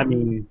 Story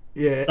to...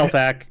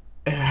 self-hack.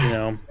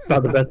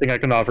 About the best thing I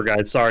can offer,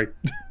 guys. Sorry.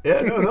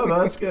 No,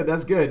 that's good.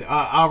 That's good.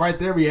 Right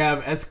there we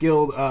have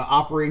S-Guild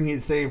offering,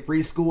 he's saying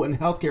free school and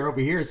healthcare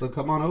over here, so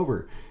come on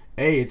over.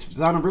 Hey, it's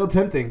sounding real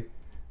tempting.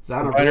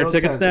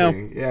 Tickets now.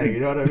 Yeah, you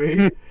know what I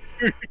mean?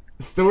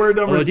 Story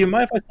number... do you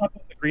mind if I stop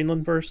at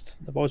Greenland first?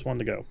 I've always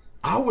wanted to go.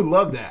 I would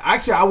love that.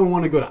 Actually, I would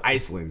want to go to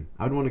Iceland.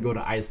 I would want to go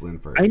to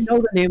Iceland first. I know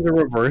the names are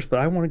reversed, but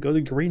I want to go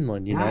to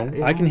Greenland.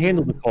 I can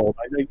handle the cold.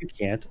 I know you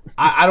can't.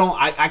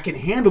 I can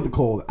handle the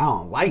cold. I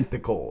don't like the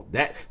cold.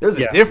 There's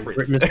a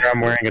difference. I'm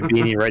wearing a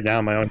beanie right now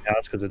in my own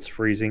house because it's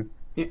freezing.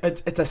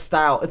 It's a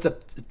style. It's a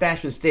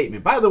fashion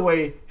statement. By the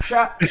way,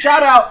 shout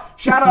out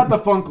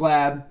the Funk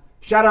Lab.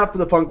 Shout out to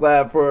the Funk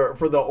Lab for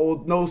the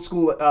old no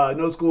school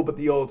but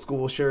the old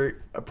school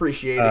shirt.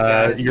 Appreciate it,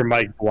 guys. Your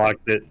mic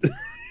blocked it.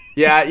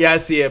 Yeah, I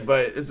see it,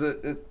 but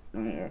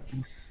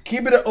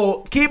keep it at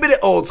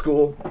old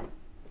school.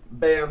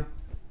 Bam.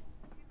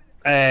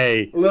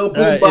 Hey, little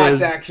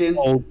boombox action.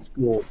 Old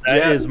school.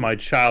 That is my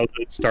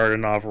childhood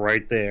starting off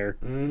right there.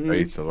 Mm-hmm. I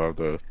used to love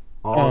those.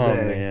 All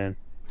day.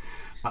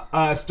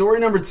 Man. Story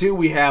number 2,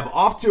 we have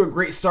off to a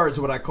great start is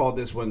what I call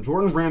this one.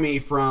 Jordan Remy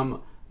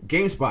from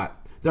GameSpot.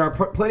 There are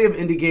plenty of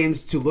indie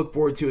games to look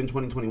forward to in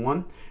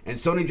 2021, and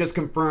Sony just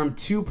confirmed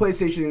 2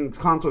 PlayStation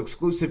console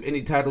exclusive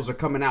indie titles are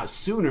coming out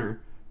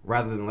sooner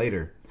rather than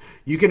later.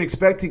 You can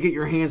expect to get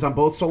your hands on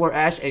both Solar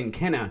Ash and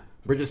Kenna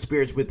Bridge of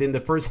Spirits within the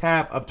first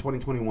half of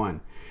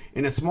 2021.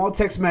 In a small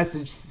text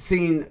message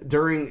seen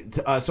during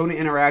Sony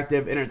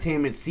Interactive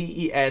Entertainment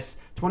CES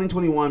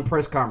 2021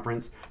 press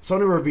conference,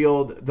 Sony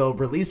revealed the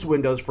release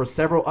windows for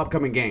several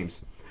upcoming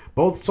games.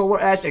 Both Solar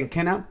Ash and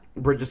Kenna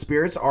Bridge of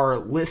Spirits are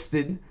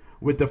listed,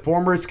 with the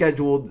former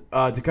scheduled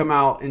to come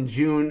out in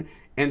June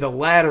and the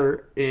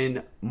latter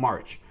in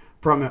March.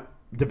 From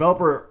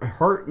developer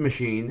Heart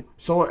Machine,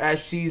 Solar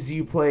Ash sees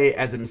you play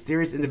as a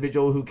mysterious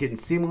individual who can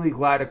seemingly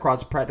glide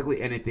across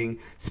practically anything,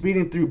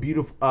 speeding through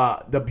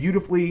the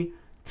beautifully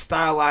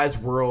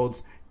stylized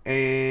worlds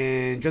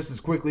and just as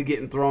quickly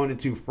getting thrown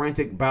into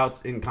frantic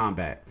bouts in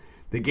combat.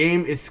 The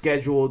game is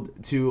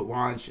scheduled to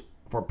launch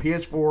for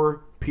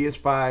PS4,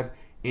 PS5,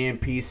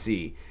 and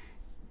PC.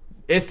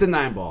 It's the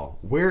 9-ball.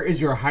 Where is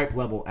your hype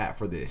level at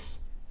for this?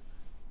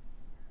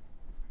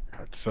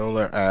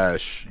 Solar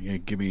Ash. You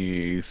give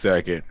me a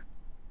second.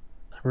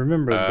 I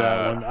remember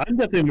that one. I'm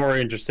definitely more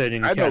interested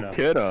in Kenna. I know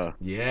Kenna.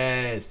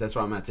 Yes, that's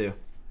where I'm at too.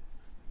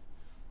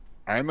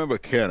 I remember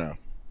Kenna.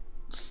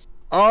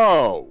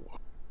 Oh.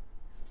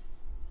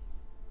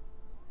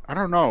 I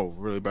don't know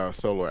really about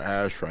Solar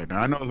Ash right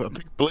now. I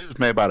believe it's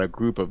made by a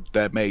group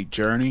that made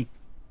Journey.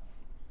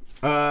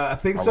 I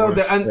think so.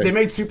 They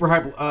made Super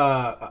Hype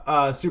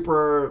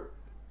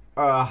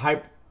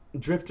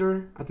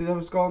Drifter. I think that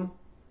was called.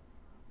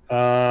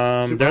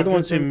 They're the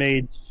ones who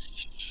made.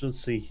 Let's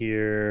see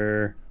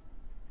here.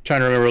 I'm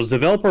trying to remember. The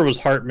developer was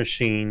Heart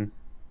Machine.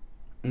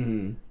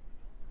 Mm-hmm.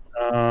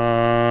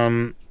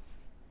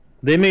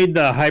 They made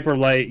the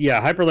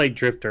Hyperlight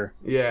Drifter.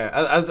 Yeah,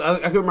 I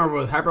couldn't remember if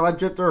it was Hyperlight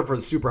Drifter or if it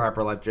was Super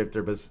Hyperlight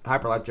Drifter, but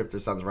Hyperlight Drifter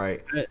sounds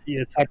right. Yeah,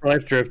 it's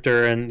Hyperlight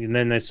Drifter, and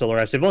then they Solar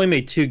Ash. They've only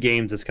made 2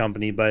 games, this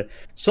company, but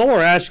Solar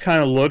Ash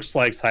kind of looks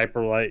like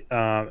Hyperlight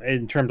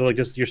in terms of like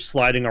just you're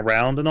sliding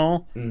around and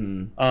all.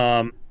 Mm-hmm.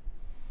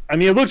 I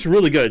mean, it looks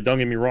really good. Don't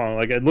get me wrong.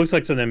 Like, it looks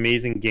like it's an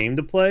amazing game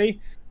to play.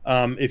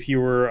 If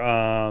you were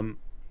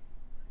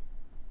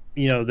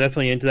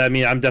definitely into that. I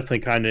mean, I'm definitely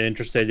kind of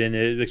interested in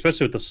it,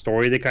 especially with the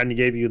story they kind of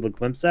gave you the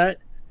glimpse at.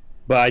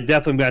 But I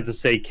definitely got to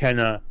say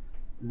Kenna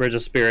Bridge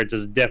of Spirits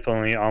is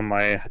definitely on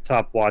my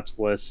top watch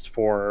list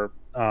for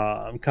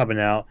coming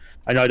out.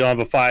 I know I don't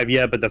have a 5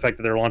 yet, but the fact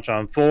that they're launching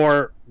on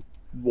 4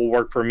 will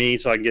work for me,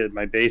 so I can get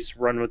my base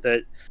run with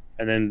it,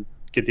 and then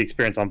get the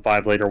experience on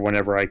 5 later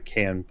whenever I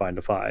can find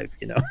a 5.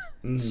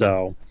 Mm-hmm.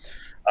 So,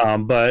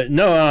 but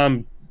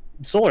no,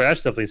 Solar Ash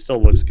definitely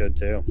still looks good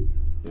too.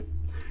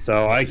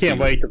 So I can't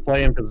wait to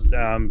play them because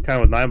kind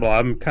of with 9-ball,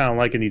 I'm kind of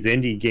liking these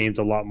indie games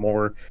a lot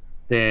more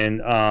than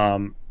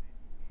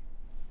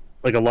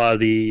like a lot of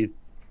the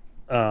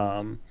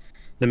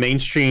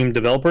mainstream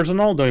developers and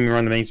all. Don't get me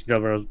wrong, the mainstream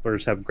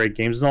developers have great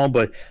games and all,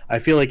 but I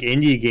feel like the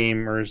indie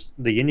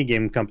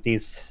game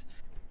companies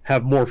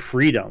have more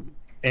freedom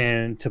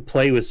and to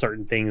play with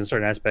certain things and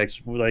certain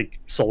aspects, like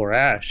Solar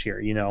Ash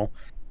here.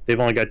 They've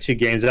only got 2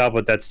 games out,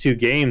 but that's 2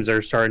 games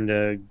they're starting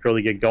to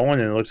really get going,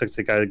 and it looks like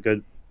they got a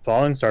good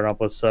following starting off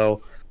with.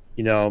 So,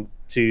 to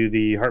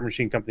the Heart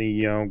Machine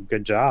company,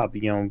 good job.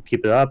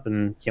 Keep it up,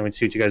 and can't wait to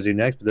see what you guys do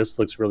next. But this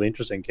looks really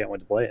interesting. Can't wait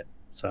to play it.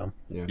 So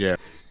yeah.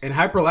 And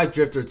Hyperlight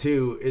Drifter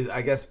 2 is,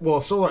 I guess,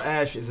 Solar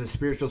Ash is a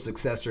spiritual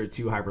successor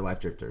to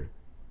Hyperlight Drifter.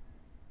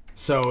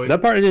 So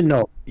that part I didn't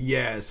know.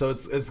 Yeah, so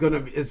it's kind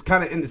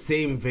of in the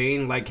same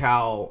vein like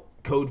how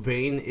Code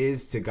Vein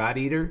is to God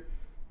Eater,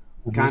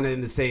 kind of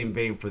in the same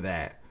vein for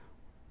that.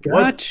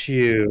 What's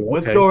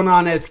going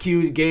on, SQ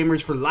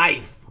Gamers for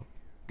Life?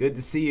 Good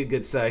to see you,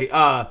 good say.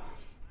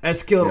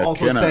 S-Killed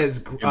also says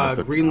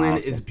Greenland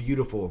is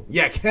beautiful.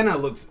 Yeah, Kenna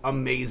looks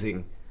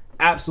amazing.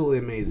 Absolutely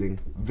amazing.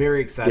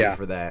 Very excited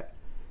for that.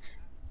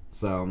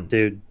 So,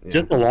 dude,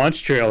 just the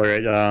launch trailer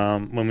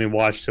when we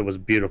watched it was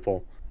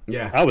beautiful.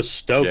 Yeah. I was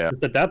stoked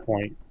just at that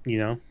point,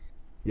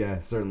 Yeah,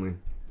 certainly.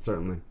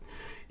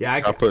 Yeah,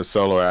 I put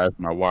Solar Ash on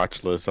my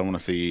watch list. I'm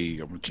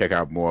gonna check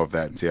out more of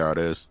that and see how it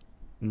is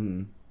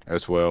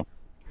as well.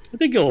 I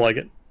think you'll like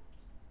it.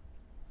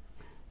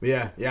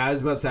 Yeah, I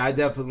was about to say I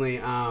definitely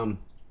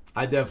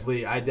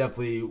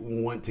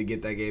want to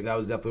get that game. That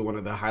was definitely one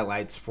of the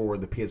highlights for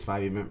the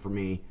PS5 event for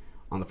me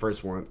on the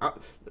first one.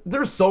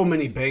 There's so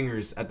many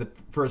bangers at the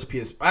first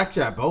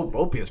actually at both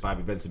PS5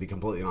 events, to be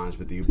completely honest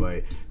with you,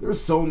 but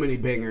there's so many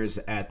bangers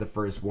at the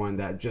first one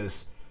that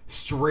just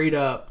straight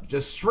up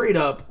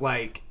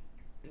like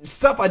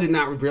stuff I did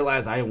not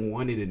realize I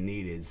wanted and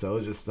needed. So it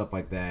was just stuff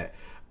like that.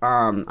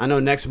 I know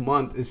next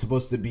month is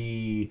supposed to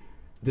be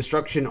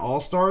Destruction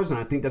All-Stars, and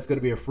I think that's going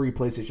to be a free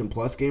PlayStation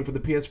Plus game for the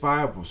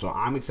PS5, so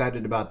I'm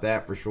excited about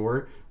that for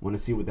sure. Want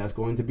to see what that's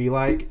going to be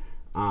like.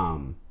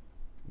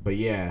 But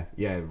yeah,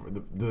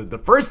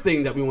 the first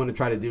thing that we want to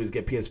try to do is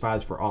get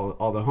PS5s for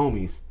all the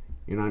homies.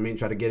 You know what I mean?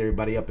 Try to get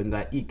everybody up in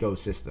that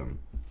ecosystem.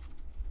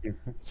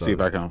 So, see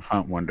if I can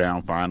hunt one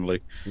down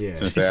finally. Yeah,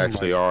 since they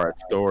actually are at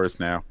stores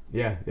now.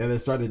 Yeah, they're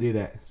starting to do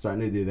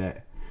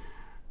that.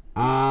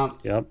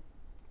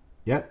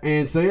 Yep.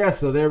 And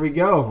so there we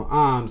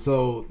go.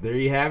 So there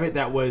you have it.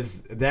 That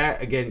was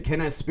that. Again,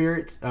 Kenna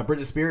Spirits,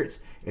 Bridge of Spirits,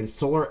 and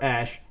Solar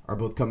Ash are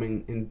both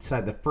coming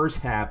inside the first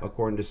half,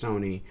 according to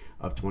Sony,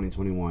 of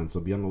 2021. So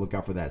be on the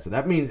lookout for that. So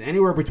that means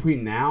anywhere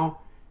between now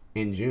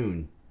and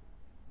June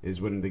is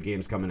when the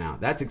game's coming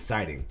out. That's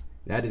exciting.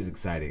 That is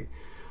exciting.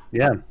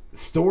 Yeah.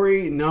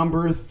 Story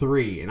number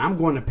 3. And I'm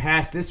going to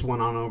pass this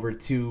one on over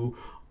to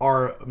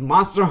our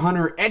Monster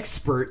Hunter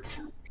expert,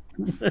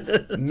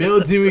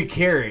 Mildewy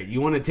Carrot.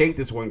 You want to take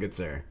this one, good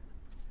sir?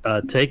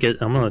 Take it.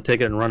 I'm gonna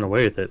take it and run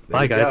away with it.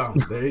 Bye, guys.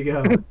 There you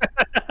go.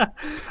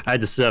 I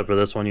had to sit up for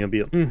this one. You'll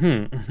be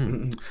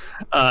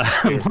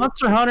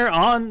Monster Hunter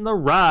on the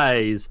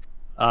Rise,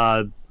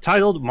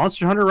 titled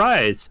Monster Hunter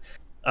Rise.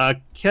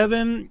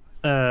 Kevin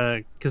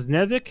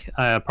Kuznevic,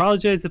 I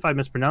apologize if I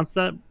mispronounced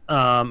that.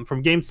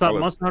 From GameStop,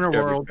 Monster Hunter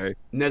World.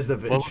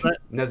 Nezevich.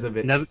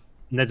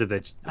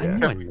 Nezevich. I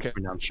knew I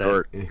mispronounced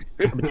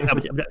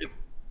that.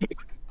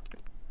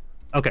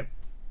 Okay.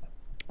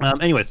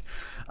 Anyways,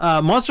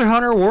 Monster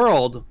Hunter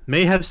World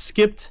may have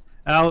skipped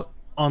out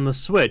on the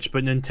Switch,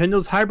 but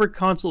Nintendo's hybrid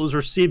console is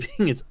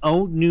receiving its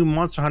own new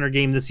Monster Hunter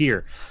game this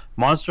year,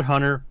 Monster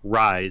Hunter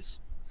Rise.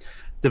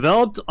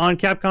 Developed on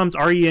Capcom's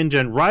RE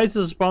engine, Rise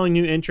is a sprawling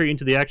new entry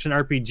into the action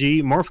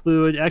RPG, more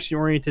fluid,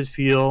 action-oriented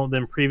feel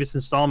than previous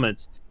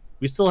installments.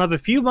 We still have a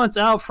few months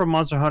out from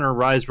Monster Hunter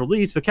Rise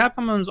release, but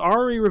Capcom has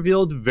already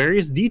revealed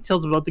various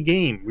details about the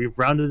game. We've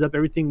rounded up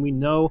everything we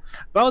know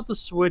about the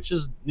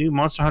Switch's new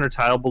Monster Hunter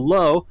title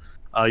below.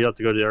 You'll have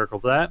to go to the article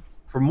for that.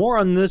 For more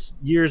on this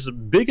year's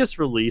biggest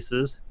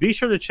releases, be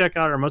sure to check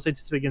out our most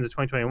anticipated games of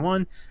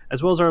 2021,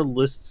 as well as our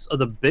lists of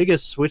the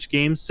biggest Switch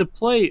games to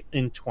play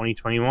in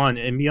 2021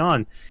 and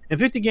beyond, and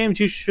 50 games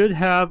you should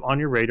have on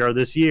your radar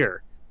this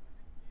year.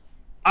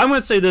 I'm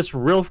going to say this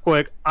real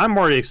quick. I'm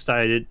already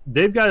excited.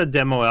 They've got a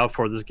demo out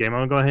for this game. I'm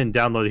going to go ahead and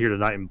download it here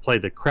tonight and play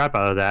the crap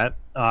out of that.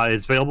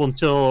 It's available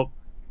until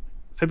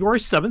February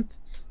 7th.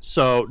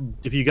 So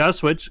if you got a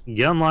Switch,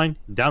 get online,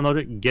 download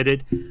it, get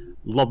it.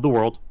 Love the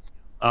world.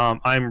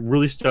 I'm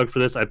really stoked for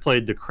this. I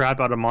played the crap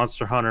out of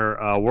Monster Hunter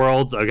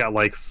World. I got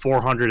like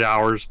 400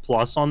 hours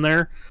plus on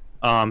there.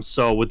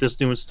 So with this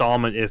new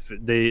installment,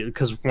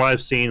 because from what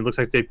I've seen, it looks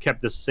like they've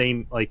kept the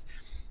same like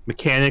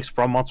mechanics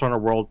from Monster Hunter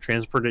World,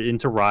 transferred it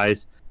into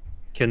Rise.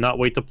 Cannot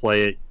wait to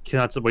play it.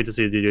 Cannot wait to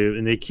see what they do.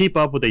 And they keep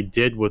up what they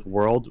did with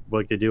World,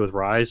 like they did with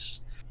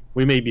Rise.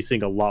 We may be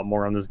seeing a lot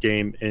more on this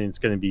game, and it's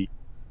going to be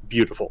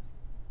beautiful.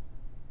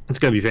 It's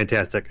going to be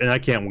fantastic, and I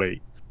can't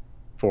wait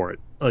for it.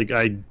 Like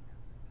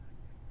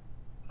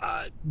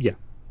yeah.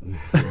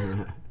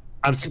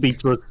 I'm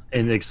speechless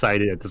and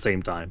excited at the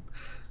same time.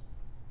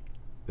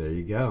 There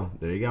you go.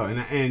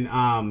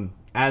 And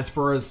as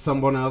for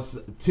someone else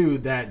too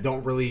that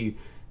don't really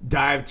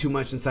dive too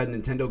much inside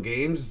Nintendo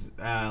games,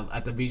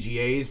 at the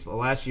VGAs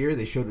last year,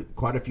 they showed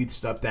quite a few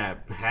stuff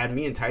that had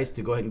me enticed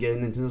to go ahead and get a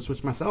Nintendo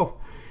Switch myself.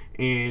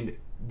 And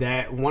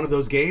that one of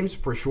those games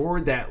for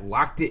sure that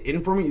locked it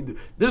in for me.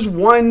 There's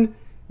one.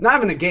 Not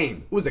even a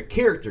game. It was a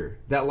character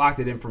that locked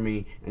it in for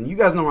me. And you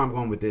guys know where I'm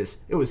going with this.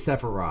 It was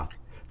Sephiroth.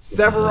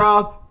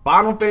 Sephiroth,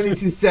 Final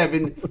Fantasy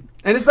VII.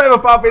 And it's not even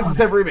a Final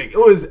Fantasy VII remake. It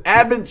was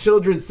Advent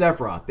Children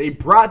Sephiroth. They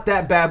brought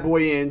that bad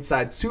boy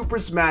inside Super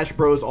Smash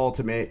Bros.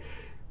 Ultimate.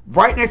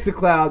 Right next to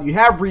Cloud. You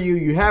have Ryu.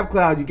 You have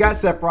Cloud. You got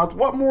Sephiroth.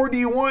 What more do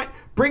you want?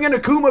 Bring in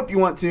Akuma if you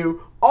want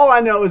to. All I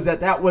know is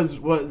that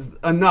was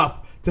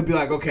enough to be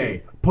like,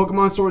 okay,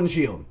 Pokemon Sword and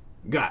Shield.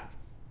 Got it.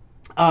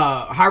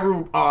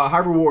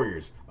 Hyrule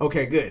Warriors.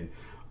 Okay, good.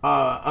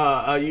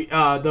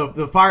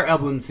 The Fire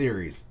Emblem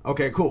series.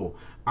 Okay, cool.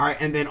 All right,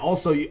 and then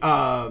also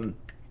I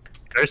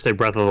say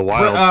Breath of the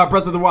Wild.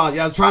 Breath of the Wild.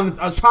 Yeah, I was trying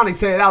to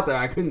say it out there.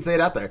 I couldn't say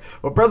it out there.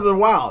 But Breath of the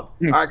Wild.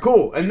 All right,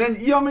 cool. And then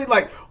you know what I mean?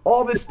 Like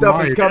all this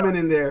stuff is coming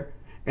in there,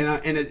 and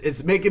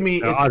it's making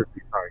me.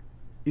 Odyssey, sorry.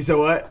 You said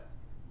what?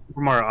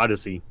 Mario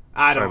Odyssey.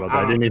 I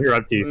didn't hear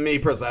up to you. Me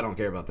personally, I don't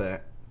care about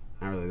that.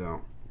 I really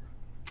don't.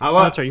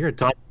 That's right. You're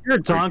a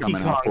Donkey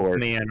Kong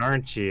man,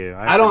 aren't you?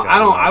 I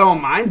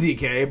don't mind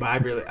DK, but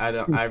I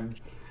don't.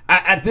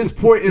 At this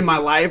point in my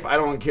life, I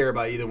don't care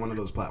about either one of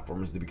those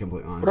platformers. To be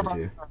completely honest with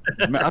you, I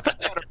think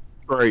that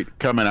Metroid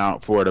coming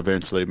out for it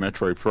eventually.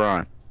 Metroid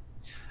Prime.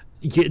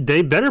 Yeah,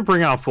 they better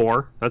bring out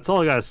 4. That's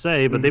all I gotta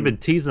say. But they've been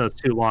teasing us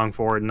too long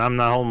for it, and I'm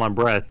not holding my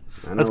breath.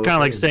 That's kind of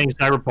like saying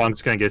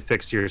Cyberpunk's gonna get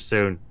fixed here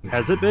soon.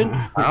 Has it been?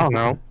 I don't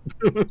know.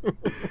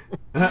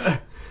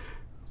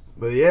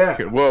 But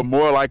yeah. Well,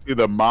 more likely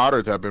the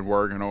modders have been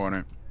working on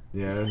it.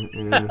 Yeah,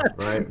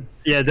 right.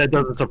 Yeah, that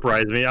doesn't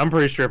surprise me. I'm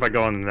pretty sure if I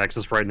go on the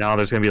Nexus right now,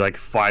 there's gonna be like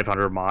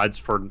 500 mods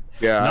for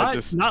not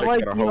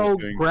like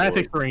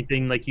graphics or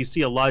anything like you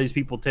see a lot of these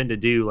people tend to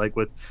do, like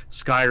with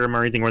Skyrim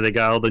or anything where they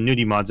got all the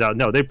nudie mods out.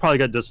 No, they probably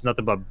got just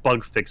nothing but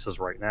bug fixes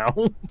right now.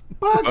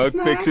 Bug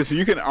fixes.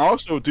 You can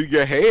also do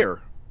your hair.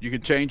 You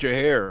can change your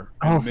hair.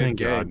 Thank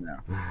God. Now.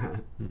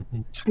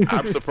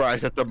 I'm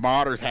surprised that the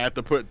modders had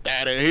to put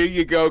that in. Here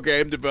you go,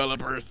 game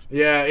developers.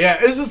 Yeah.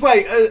 It's just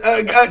like,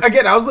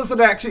 again, I was listening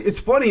to actually,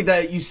 it's funny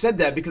that you said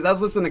that because I was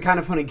listening to Kind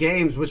of Funny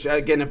Games, which,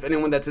 again, if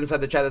anyone that's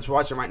inside the chat that's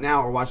watching right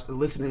now or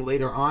listening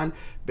later on,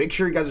 make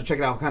sure you guys are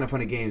checking out Kind of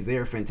Funny Games. They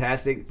are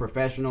fantastic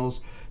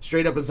professionals,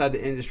 straight up inside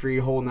the industry,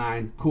 whole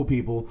nine, cool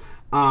people.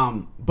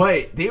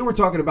 But they were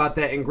talking about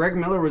that, and Greg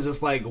Miller was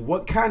just like,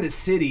 what kind of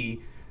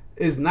city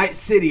is Night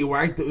City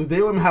where they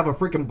don't even have a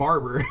freaking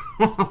barber?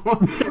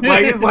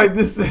 Like it's like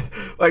this,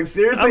 like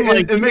seriously,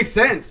 it makes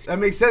sense. That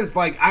makes sense.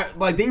 Like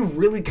they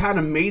really kind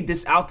of made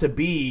this out to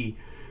be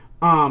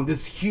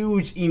this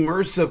huge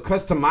immersive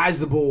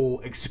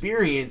customizable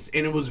experience,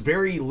 and it was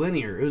very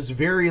linear. It was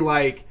very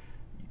like,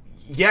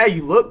 yeah,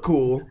 you look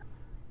cool,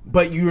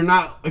 but you're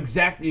not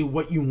exactly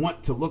what you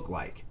want to look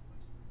like.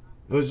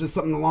 It was just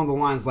something along the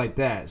lines like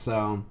that.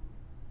 So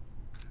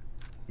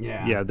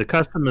yeah, the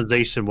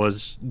customization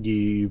was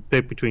you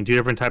pick between two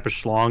different type of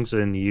schlongs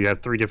and you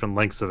have three different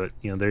lengths of it.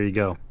 There you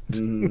go.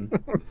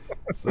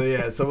 So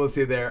yeah, so we'll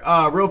see there.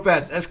 Real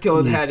fast,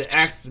 S-Killed had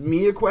asked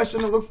me a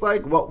question. It looks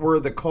like, what were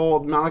the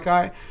called,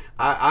 Malachi?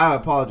 I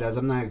apologize,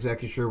 I'm not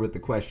exactly sure what the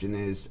question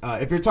is.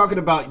 If you're talking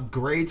about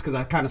grades, because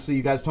I kind of see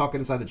you guys talking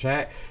inside the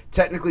chat,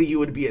 technically you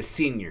would be a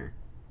senior.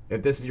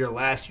 If this is your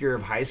last year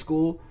of high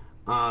school,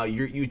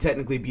 you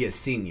technically be a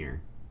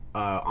senior.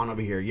 On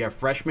over here, you have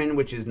freshman,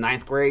 which is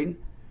 9th grade,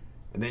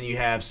 and then you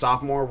have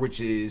sophomore,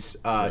 which is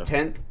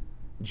 10th,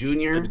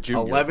 junior,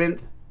 11th,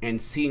 and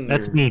senior.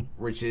 That's me.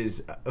 Which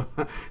is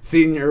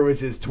senior,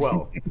 which is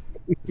 12th.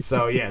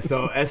 So yeah,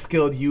 so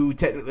S-Skilled, you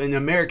technically, in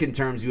American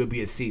terms, you would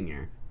be a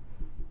senior.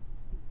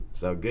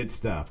 So good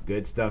stuff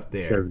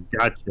there. Says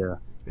gotcha.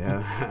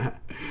 Yeah.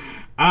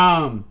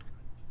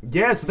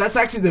 Yeah, so that's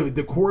actually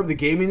the core of the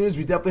gaming news.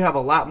 We definitely have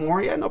a lot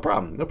more. Yeah, no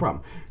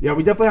problem. Yeah,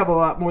 we definitely have a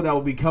lot more that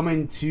will be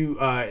coming to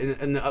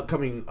in the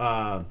upcoming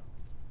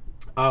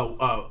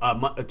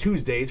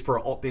Tuesdays for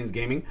All Things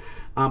Gaming.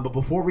 But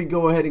before we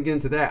go ahead and get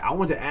into that, I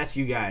want to ask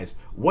you guys,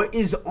 what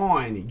is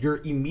on your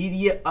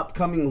immediate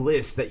upcoming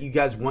list that you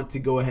guys want to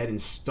go ahead and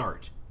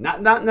start?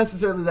 Not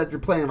necessarily that you're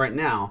playing right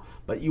now,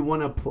 but you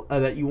want to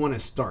that you want to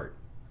start.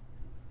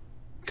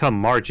 Come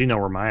March, you know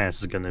where my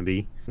ass is gonna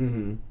be.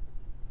 Mm-hmm.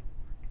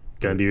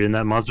 Gonna be in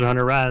that Monster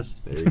Hunter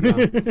Rise. There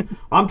you go.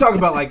 I'm talking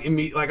about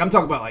I'm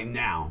talking about like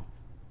now.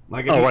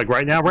 Like like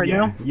right now,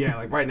 now? Yeah,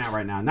 like right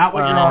now. Not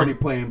what you're already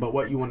playing, but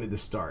what you wanted to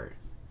start.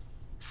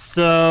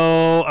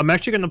 So I'm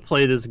actually going to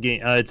play this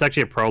game. It's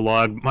actually a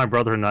prologue. My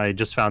brother and I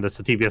just found this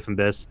at TBF and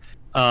Biss.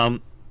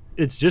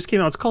 It's just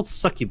came out. It's called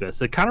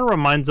Succubus. It kind of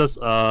reminds us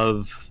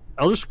of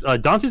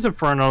Dante's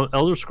Inferno,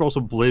 Elder Scrolls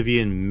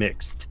Oblivion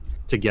mixed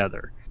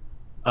together.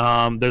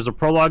 There's a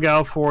prologue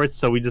out for it,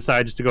 so we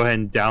decided just to go ahead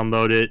and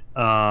download it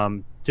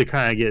to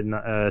kind of get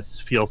a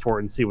feel for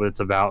it and see what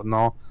it's about and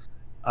all.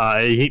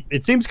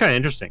 It seems kind of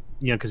interesting,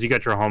 because you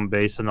got your home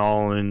base and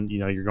all, and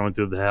you're going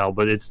through the hell.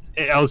 But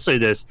I'll say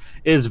this,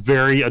 it is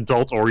very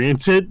adult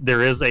oriented.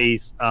 There is a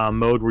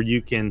mode where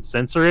you can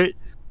censor it,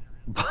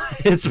 but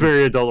it's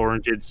very adult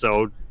oriented,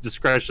 so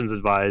discretion's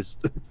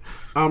advised.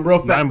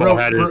 Real fast,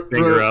 had his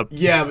finger up.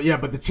 Yeah,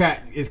 but the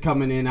chat is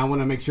coming in. I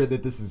want to make sure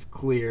that this is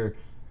clear.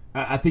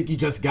 I think you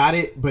just got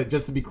it, but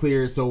just to be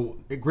clear, so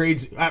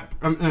grades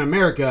in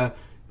America,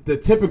 the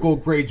typical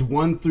grades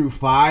 1 through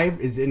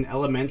 5 is in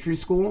elementary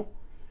school.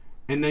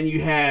 And then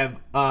you have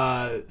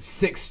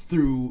 6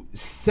 through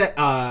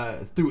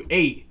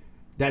 8.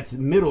 That's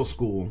middle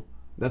school.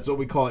 That's what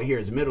we call it here,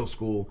 is middle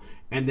school.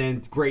 And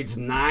then grades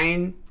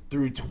 9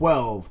 through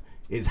 12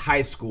 is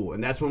high school,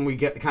 and that's when we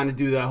kind of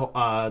do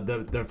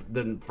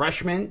the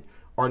freshman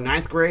or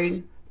 9th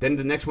grade. Then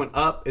the next one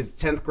up is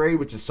 10th grade,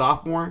 which is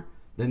sophomore.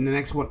 Then the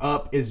next one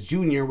up is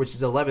junior, which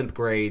is 11th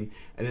grade,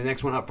 and the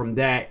next one up from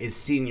that is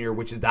senior,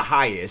 which is the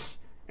highest,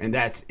 and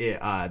that's it.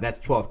 That's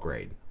 12th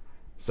grade.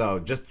 So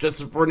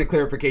just for the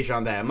clarification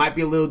on that, it might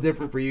be a little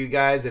different for you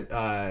guys in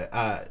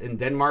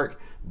Denmark,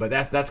 but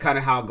that's kind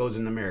of how it goes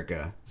in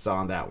America. So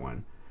on that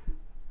one,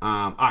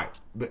 all right.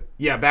 But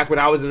yeah, back when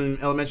I was in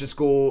elementary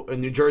school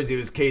in New Jersey, it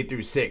was K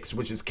through 6,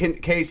 which is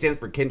K stands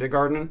for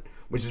kindergarten,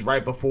 which is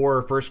right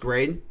before first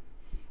grade.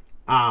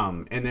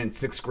 And then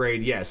 6th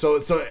grade, yeah.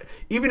 So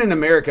even in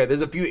America,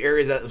 there's a few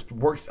areas that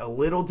works a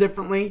little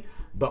differently.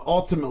 But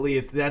ultimately,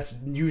 that's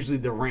usually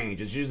the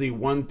range. It's usually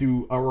 1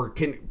 through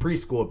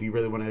preschool, if you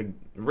really want to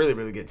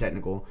really get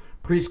technical.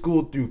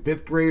 Preschool through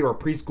 5th grade, or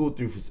preschool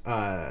through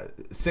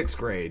 6th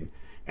grade,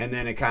 and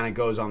then it kind of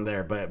goes on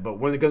there. But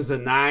when it comes to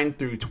 9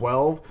 through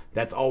 12,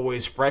 that's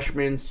always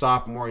freshman,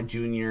 sophomore,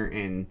 junior,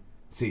 and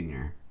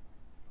senior.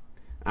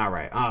 All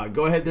right,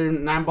 go ahead there,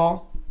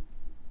 9Ball.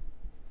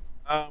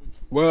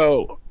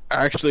 Well,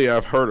 actually,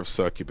 I've heard of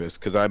Succubus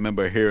because I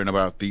remember hearing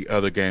about the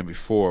other game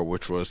before,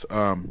 which was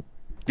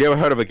you ever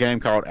heard of a game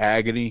called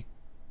Agony?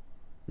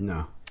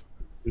 No.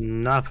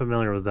 Not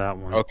familiar with that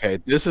one. Okay,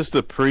 this is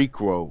the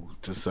prequel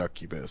to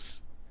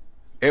Succubus.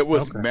 It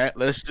was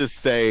let's just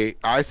say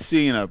I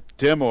seen a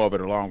demo of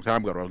it a long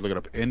time ago. I was looking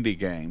up indie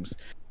games.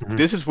 Mm-hmm.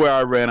 This is where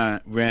I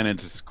ran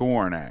into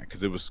Scorn at,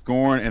 because it was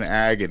Scorn and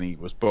Agony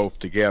was both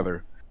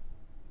together.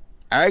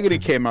 Agony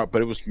came out,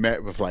 but it was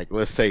met with, like,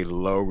 let's say,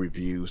 low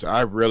reviews.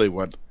 I really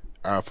want,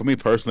 for me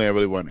personally, I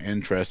really wasn't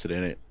interested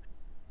in it.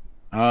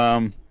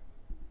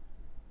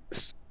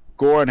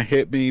 Scorn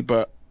hit me,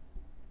 but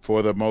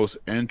for the most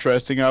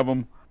interesting of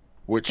them,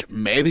 which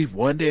maybe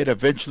one day it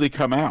eventually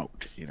come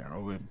out,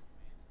 And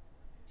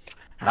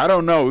I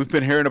don't know.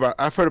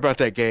 I've heard about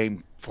that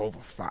game for over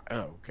 5.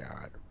 Oh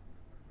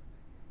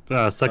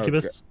God.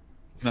 Succubus.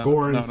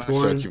 Scorn. Not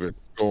Succubus.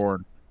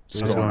 Scorn.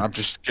 I'm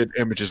just getting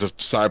images of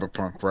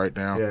Cyberpunk right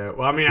now. Yeah.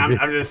 Well, I mean,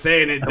 I'm just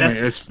saying it.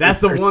 That's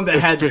the one that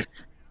had.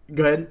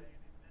 Go ahead.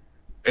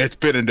 It's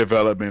been in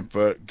development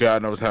for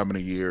God knows how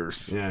many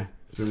years. Yeah,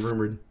 it's been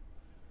rumored.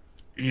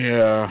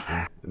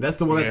 Yeah. That's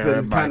the one that's Yeah, been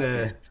it might kind be.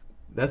 of.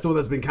 That's the one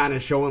that's been kind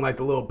of showing like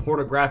the little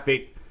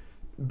pornographic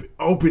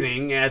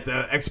opening at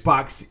the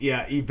Xbox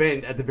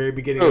event at the very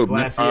beginning Oh, of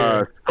last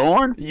year.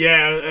 Scorn?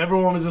 Yeah,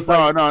 everyone was just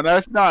No, like, no,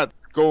 that's not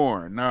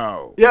Scorn.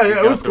 No, yeah, you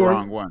yeah, it was got the Scorn.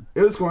 wrong one.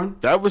 It was Scorn.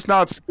 That was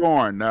not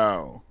Scorn.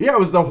 No, Yeah, it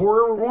was the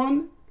horror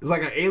one. It's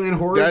like an alien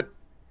horror. that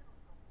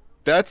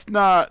that's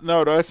not.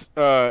 No, that's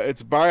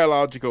it's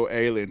biological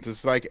aliens.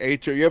 It's like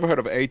HR. You ever heard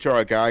of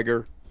HR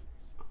Geiger?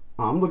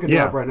 Oh, I'm looking it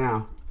Yeah. up right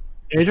now.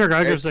 H.R.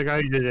 Geiger's It's the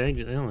guy who did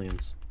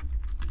Aliens.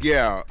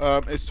 yeah.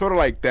 It's sort of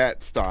like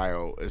that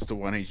style. Is the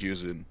one he's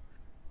using.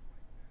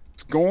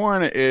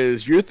 Scorn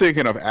is you're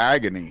thinking of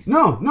Agony.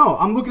 No, no,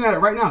 I'm looking at it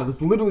right now.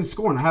 It's literally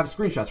Scorn. I have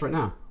screenshots right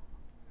now.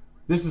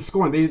 This is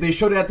Scorn. They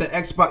showed it at the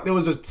Xbox. There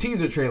was a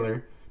teaser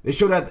trailer. They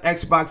showed it at the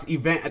Xbox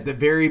event at the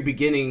very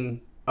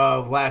beginning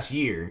of last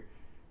year,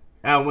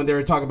 when they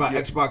were talking about Yeah.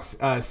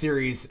 Xbox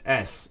Series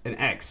S and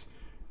X.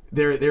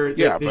 Yeah, They but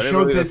it showed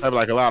really this. does have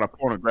like a lot of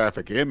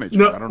pornographic imagery.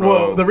 No, I don't know.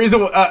 well, the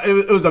reason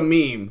it was a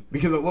meme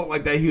because it looked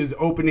like that he was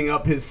opening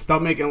up his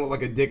stomach and it looked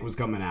like a dick was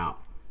coming out.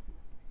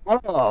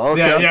 Oh, okay.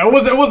 Yeah, yeah, it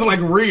wasn't like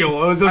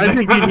real. It was just. I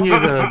think you need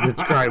to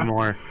describe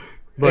more.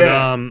 But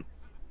Yeah.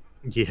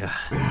 yeah.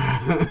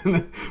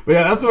 But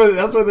yeah, that's what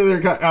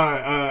they're.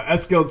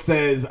 Eskild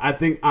says. I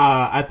think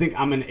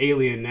I'm an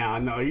alien now.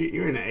 No,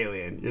 you're an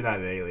alien. You're not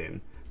an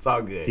alien. It's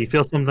all good. Do you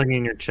feel something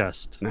in your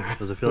chest?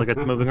 Does it feel like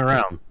it's moving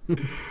around? Yeah.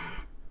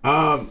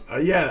 All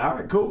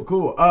right.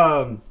 Cool.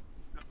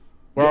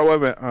 Well, wait a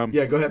minute.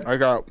 Yeah. Go ahead. I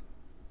got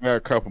a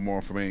couple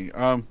more for me.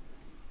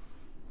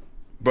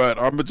 But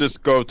I'm gonna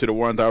just go to the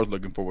ones I was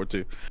looking forward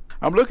to.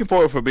 I'm looking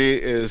forward for me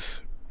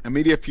is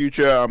immediate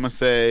future. I'm gonna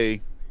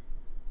say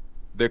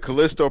the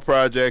Callisto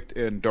Project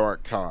and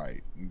Dark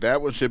Tide.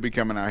 That one should be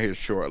coming out here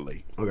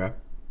shortly. Okay.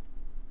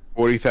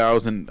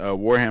 40,000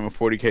 Warhammer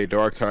 40K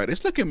Dark Tide.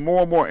 It's looking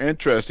more and more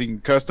interesting. You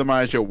can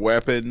customize your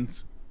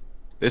weapons.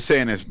 They're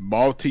saying it's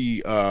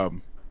multi.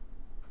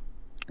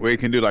 Where you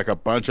can do like a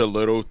bunch of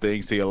little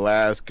things to your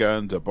last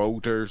guns, or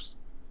bolters,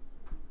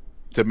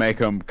 to make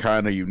them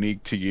kind of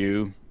unique to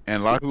you.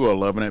 And a lot of people are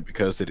loving it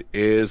because it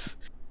is.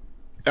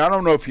 I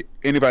don't know if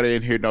anybody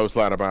in here knows a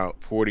lot about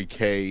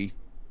 40K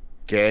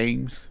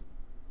games.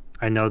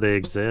 I know they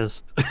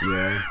exist.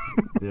 Yeah.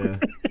 Yeah.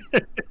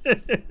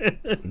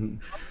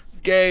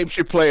 Games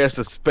you play as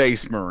the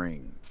Space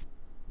Marines.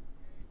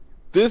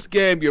 This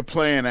game you're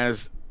playing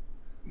as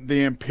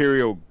the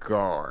Imperial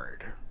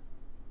Guard.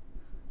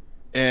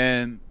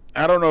 And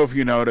I don't know if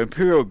you know, the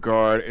Imperial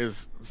Guard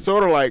is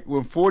sort of like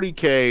when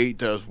 40K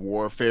does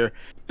warfare,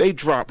 they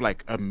drop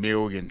like 1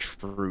 million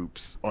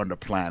troops on the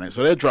planet.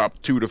 So they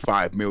drop 2 to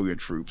 5 million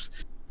troops.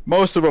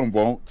 Most of them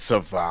won't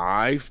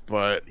survive,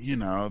 but you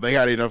know, they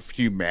got enough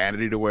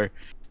humanity to where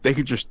they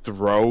can just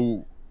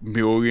throw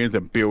millions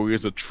and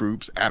billions of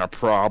troops at a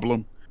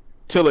problem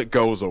till it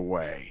goes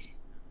away.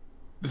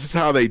 This is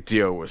how they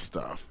deal with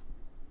stuff.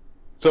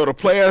 So to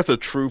play as a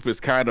troop is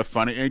kind of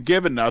funny, and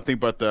given nothing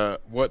but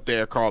what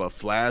they call a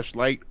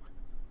flashlight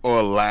or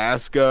a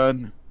las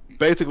gun,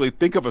 basically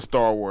think of a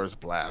Star Wars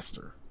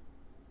blaster.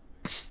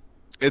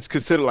 It's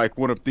considered like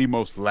one of the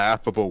most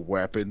laughable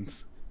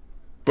weapons,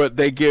 but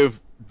they give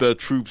the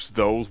troops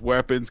those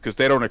weapons because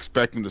they don't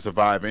expect them to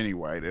survive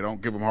anyway. They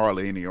don't give them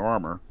hardly any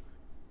armor,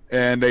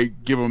 and they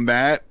give them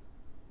that,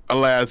 a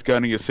las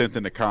gun, and you're sent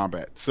into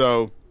combat.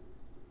 So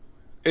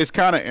it's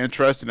kind of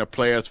interesting to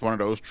play as one of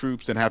those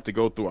troops and have to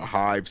go through a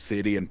hive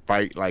city and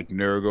fight like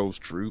Nurgo's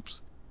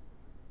troops.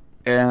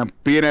 And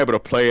being able to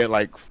play it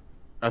like,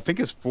 I think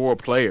it's 4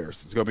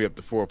 players. It's going to be up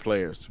to 4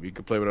 players. We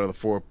can play with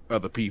 4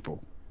 other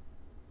people.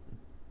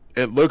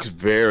 It looks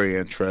very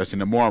interesting.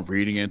 The more I'm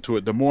reading into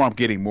it, the more I'm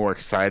getting more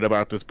excited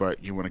about this,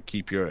 but you want to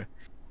keep your,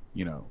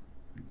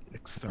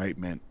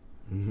 excitement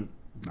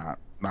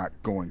not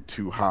going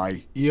too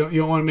high. You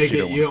don't want to make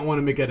it. You don't want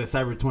to make it a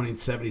Cyber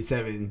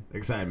 2077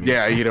 excitement.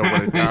 Yeah, you don't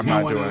want to. I'm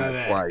not doing none of it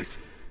that. twice.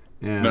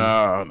 Yeah.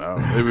 No.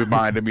 It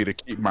reminded me to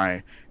keep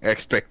my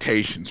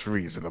expectations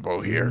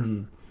reasonable here.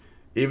 Mhm.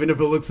 Even if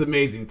it looks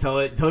amazing,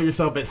 tell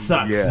yourself it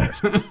sucks.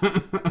 Yes.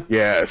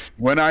 Yes.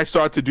 When I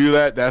start to do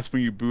that, that's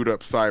when you boot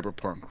up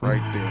Cyberpunk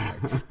right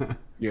there. Like,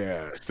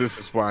 yes, this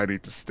is why I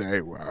need to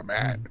stay where I'm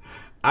at.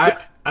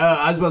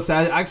 I was about to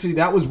say, actually,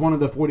 that was one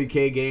of the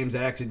 40K games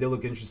that actually did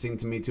look interesting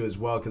to me too as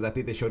well, because I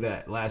think they showed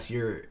that last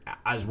year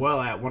as well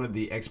at one of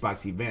the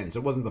Xbox events.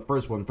 It wasn't the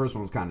first one. The first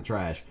one was kind of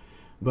trash,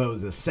 but it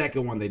was the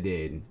second one they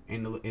did,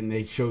 and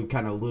they showed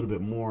kind of a little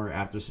bit more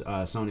after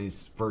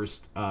Sony's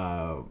first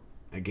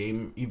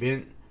game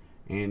event.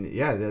 And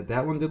yeah,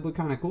 that one did look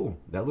kind of cool.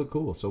 That looked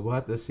cool. So we'll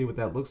have to see what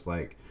that looks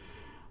like.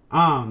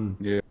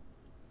 Yeah.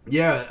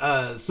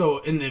 Yeah, so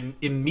in the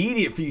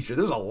immediate future,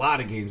 there's a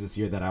lot of games this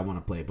year that I want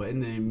to play, but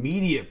in the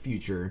immediate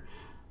future,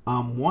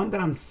 one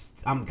that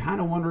I'm kind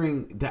of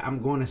wondering that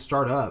I'm going to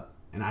start up,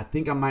 and I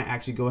think I might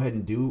actually go ahead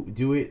and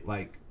do it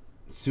like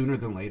sooner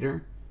than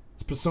later.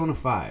 It's Persona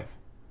 5.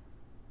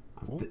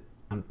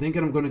 I'm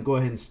thinking I'm going to go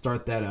ahead and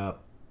start that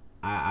up.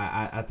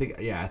 I think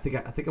I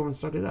want to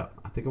start it up.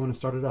 I think I want to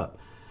start it up.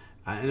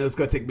 And it's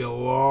gonna take me a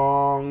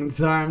long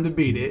time to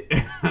beat it.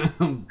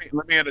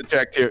 Let me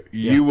interject here.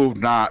 Yeah. You will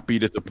not be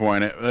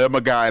disappointed. I'm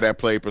a guy that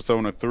played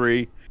Persona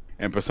 3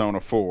 and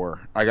Persona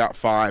 4. I got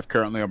 5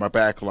 currently on my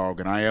backlog,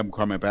 and I am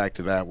coming back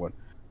to that one.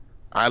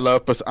 I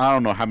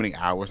don't know how many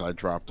hours I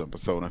dropped on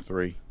Persona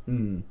 3.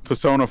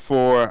 Persona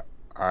 4,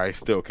 I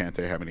still can't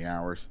tell you how many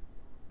hours.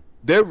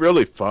 They're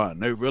really fun.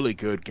 They're really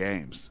good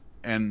games.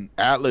 And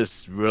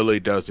Atlas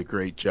really does a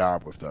great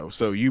job with those.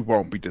 So you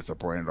won't be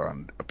disappointed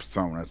on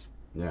Personas.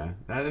 Yeah,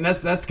 and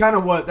that's kind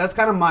of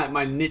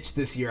my niche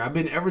this year. I've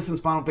been ever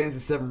since Final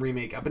Fantasy VII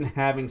Remake. I've been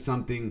having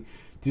something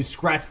to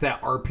scratch that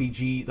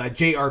RPG, like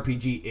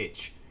JRPG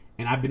itch,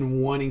 and I've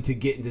been wanting to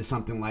get into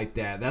something like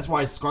that. That's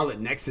why Scarlet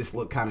Nexus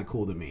looked kind of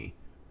cool to me.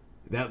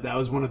 That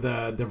was one of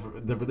the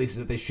releases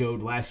that they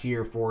showed last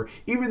year for.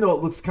 Even though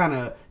it looks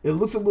a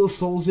little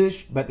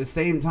Souls-ish, but at the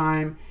same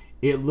time,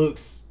 it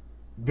looks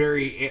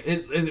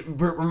it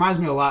reminds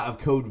me a lot of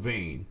Code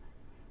Vein.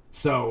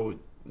 So.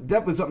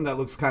 Definitely something that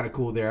looks kind of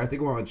cool there. I think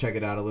I want to check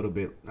it out a little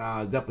bit.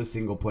 Definitely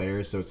single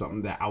player, so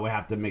something that I would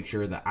have to make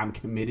sure that I'm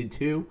committed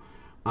to,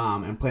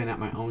 and playing at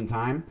my own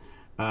time.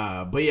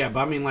 But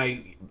I mean,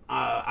 like,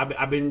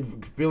 I've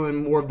been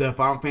feeling more of the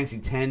Final Fantasy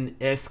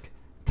X-esque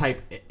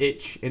type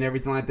itch and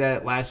everything like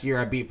that. Last year,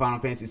 I beat Final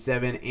Fantasy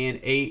 7 and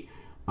 8,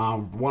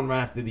 one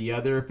right after the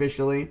other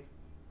officially,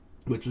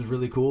 which was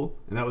really cool,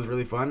 and that was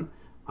really fun.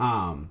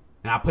 And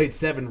I played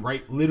 7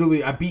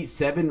 I beat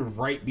 7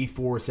 right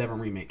before 7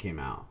 Remake came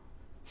out.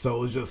 So it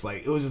was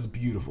just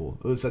beautiful.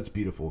 It was such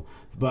beautiful.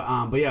 But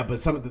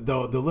some of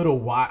the little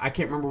Y, I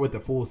can't remember what the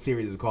full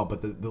series is called,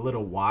 but the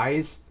little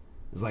Ys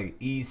is like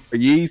East.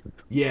 Yeast.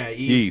 Yeah,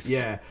 East.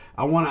 Yeah.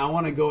 I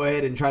want to go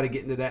ahead and try to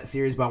get into that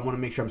series, but I want to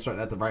make sure I'm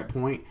starting at the right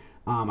point.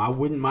 I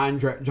wouldn't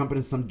mind jumping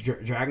into some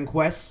Dragon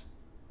Quest.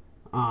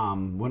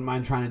 Wouldn't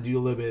mind trying to do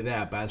a little bit of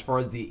that. But as far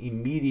as the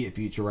immediate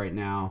future right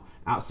now,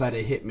 outside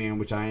of Hitman,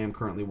 which I am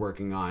currently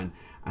working on,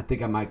 I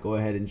think I might go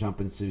ahead and jump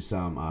into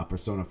some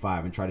Persona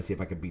 5 and try to see if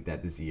I can beat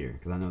that this year,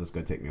 because I know it's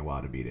going to take me a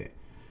while to beat it.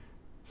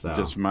 So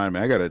just remind me,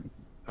 I gotta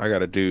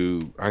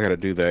do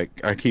that.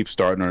 I keep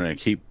starting on it, and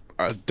keep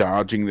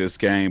dodging this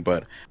game,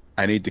 but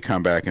I need to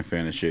come back and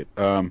finish it.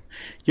 You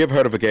ever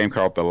heard of a game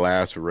called The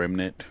Last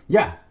Remnant?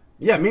 Yeah,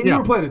 me and you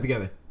were playing it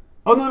together.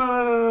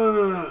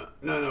 Oh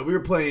no, we were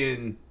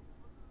playing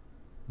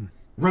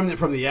Remnant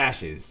from the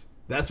Ashes.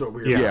 That's what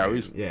we were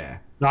playing. Yeah.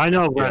 No, I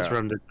know Last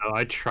Remnant though.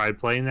 I tried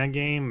playing that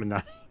game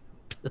and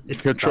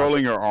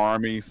controlling your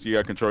armies. You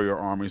got to control your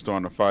armies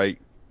during the fight.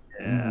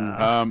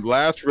 Yeah.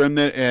 Last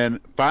Remnant and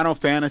Final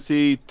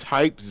Fantasy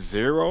Type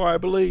 0, I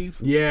believe.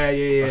 Yeah.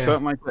 Or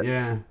something like that.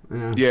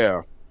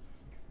 Yeah.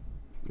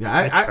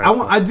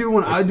 I do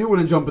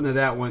want to jump into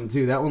that one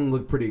too. That one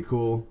looked pretty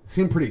cool.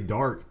 Seemed pretty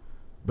dark,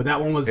 but that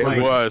one was it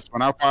was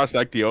when I watched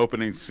like the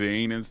opening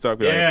scene and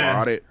stuff. I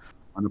bought it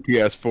on the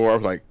PS4. I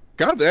was like,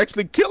 God's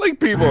actually killing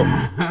people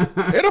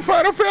in a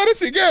Final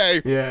Fantasy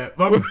game. Yeah,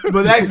 but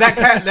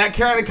that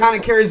kind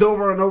of carries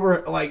over and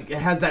over. Like, it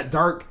has that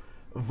dark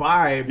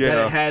vibe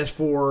that it has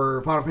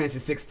for Final Fantasy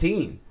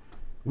 16,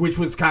 which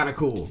was kind of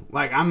cool.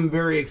 Like, I'm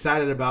very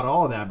excited about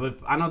all of that. But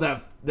I know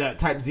that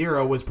Type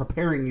 0 was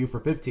preparing you for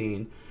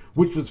 15,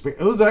 which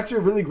was actually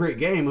a really great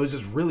game. It was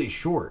just really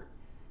short,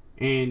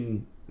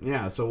 and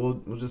yeah,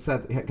 so we'll just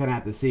kind of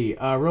have to see.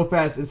 Real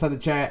fast inside the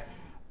chat.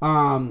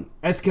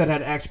 SCUD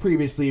had asked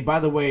previously, by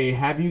the way,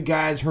 have you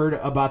guys heard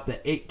about the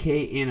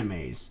 8K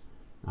animes?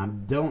 I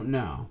don't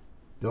know.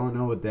 Don't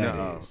know what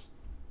that is.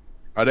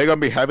 Are they going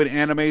to be having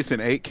animes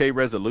in 8K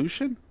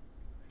resolution?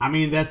 I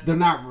mean, they're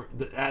not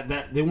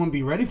they won't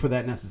be ready for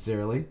that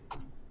necessarily,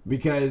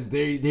 because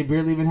they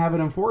barely even have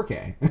it in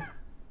 4K.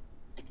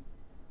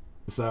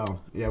 So,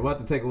 yeah, we'll have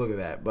to take a look at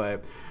that,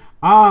 but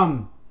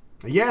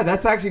yeah,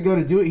 that's actually going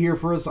to do it here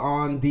for us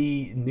on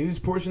the news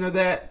portion of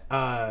that.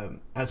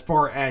 As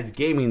far as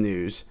gaming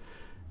news,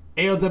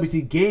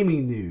 ALWT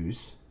gaming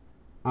news,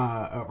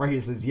 right here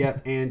says,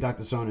 yep, and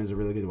Dr. Sona is a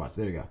really good watch.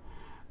 There you go.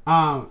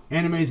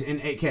 Animes in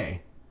 8K.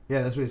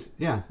 Yeah, that's what it's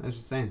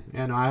saying.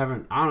 Yeah, no, I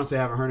honestly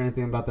haven't heard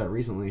anything about that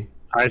recently.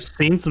 I've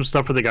seen some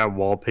stuff where they got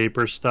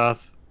wallpaper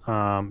stuff.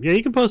 Yeah,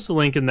 you can post the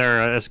link in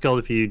there, Eskil,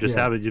 if you just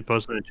have it. You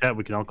post it in the chat.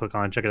 We can all click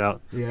on and check it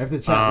out. Yeah, if the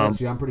chat lets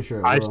you, I'm pretty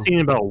sure. I've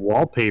seen about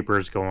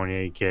wallpapers going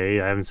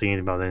 8K. I haven't seen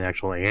anything about an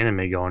actual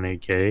anime going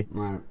 8K.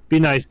 Right. Be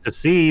nice to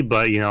see,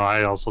 but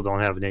I also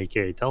don't have an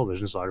 8K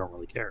television, so I don't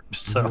really care.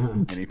 So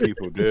many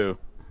people do.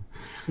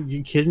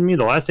 You kidding me?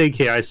 The last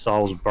 8K I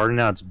saw was burning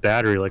out its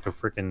battery like a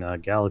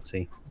freaking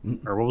Galaxy.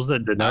 Or what was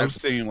that? I've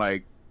seen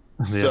like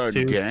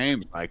certain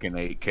games like an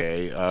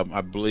 8K.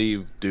 I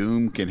believe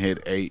Doom can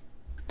hit 8.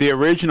 The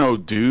original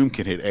Doom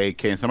can hit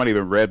 8K, and somebody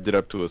even revved it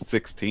up to a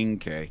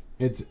 16K.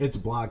 It's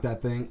blocked, I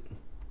think.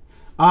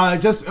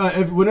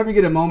 Whenever you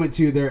get a moment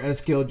to there,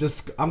 Eskil,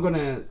 let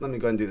me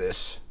go ahead and do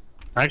this.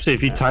 Actually,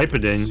 if you type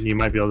it in, you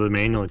might be able to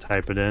manually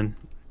type it in.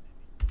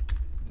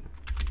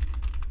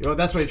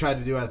 That's what he tried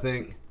to do, I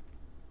think.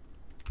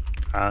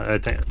 I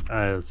think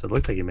it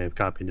looked like you may have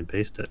copied and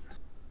pasted it.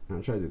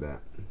 I'll try to do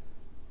that.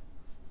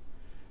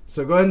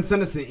 So go ahead and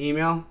send us an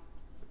email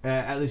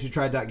at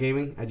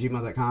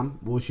leastwetry.gaming@gmail.com.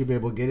 We should be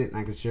able to get it, and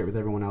I can share it with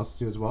everyone else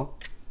too as well.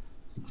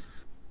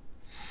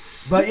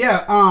 But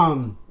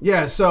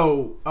so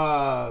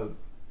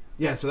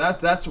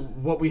that's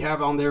what we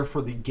have on there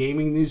for the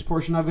gaming news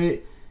portion of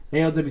it.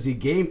 ALWT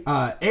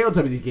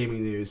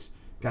gaming news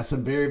got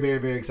some very, very,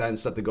 very exciting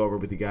stuff to go over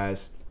with you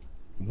guys.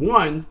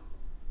 One,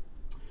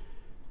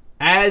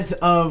 as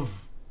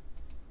of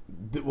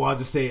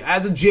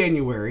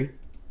January,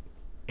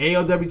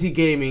 ALWT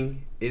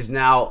Gaming is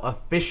now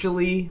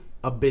officially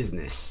a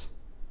business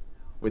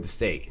with the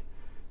state.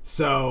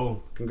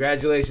 So,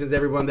 congratulations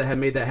everyone that had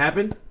made that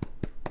happen.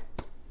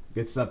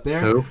 Good stuff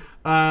there. Who?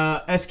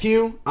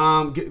 SQ,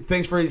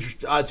 thanks for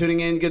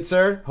tuning in, good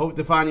sir. Hope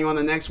to find you on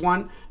the next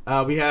one.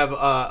 We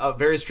have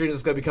various streams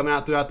that's going to be coming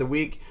out throughout the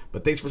week.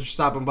 But thanks for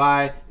stopping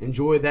by.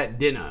 Enjoy that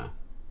dinner.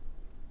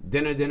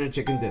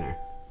 Chicken dinner.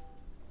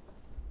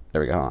 There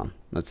we go. Hold on.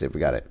 Let's see if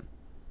we got it.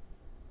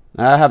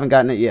 I haven't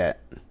gotten it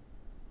yet.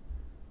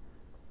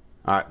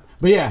 All right.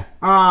 But yeah.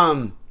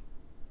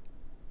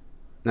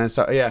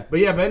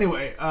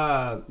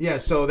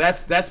 So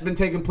that's been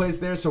taking place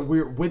there. So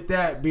with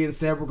that being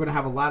said, we're going to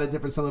have a lot of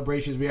different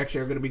celebrations. We actually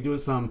are going to be doing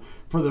some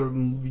for the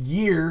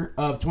year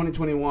of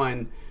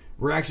 2021.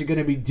 We're actually going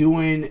to be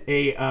doing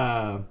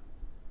a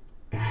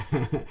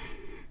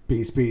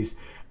peace.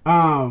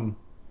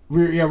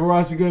 We're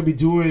also going to be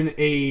doing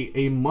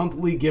a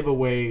monthly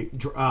giveaway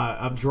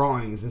of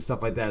drawings and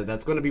stuff like that.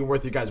 That's going to be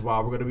worth you guys'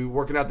 while. We're going to be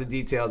working out the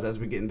details as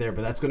we get in there,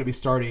 but that's going to be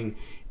starting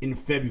in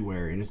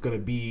February, and it's going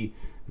to be.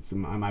 It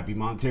might be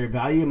monetary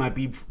value. It might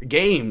be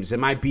games. It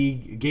might be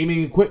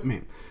gaming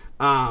equipment.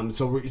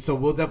 So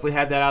we'll definitely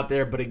have that out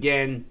there. But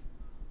again,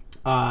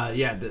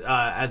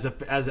 as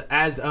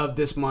of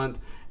this month,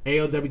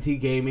 ALWT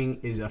Gaming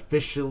is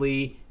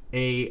officially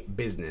a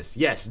business.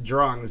 Yes,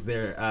 drawings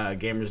there,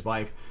 Gamers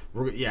Life.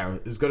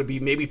 It's going to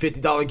be maybe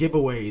 $50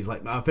 giveaways,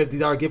 like a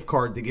 $50 gift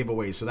card to give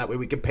away, so that way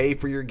we can pay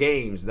for your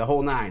games, the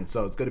whole nine.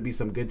 So it's going to be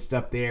some good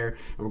stuff there,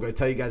 and we're going to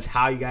tell you guys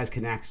how you guys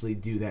can actually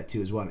do that too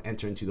as well and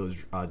enter into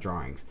those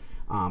drawings.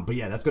 But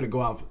yeah, that's going to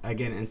go out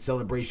again in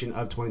celebration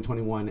of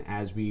 2021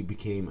 as we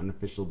became an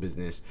official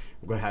business.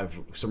 We're going to have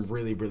some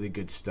really, really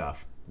good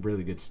stuff.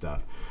 Really good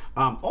stuff.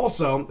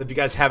 Also, if you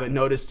guys haven't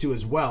noticed too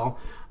as well,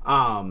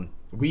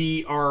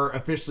 we are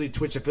officially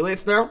Twitch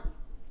affiliates now.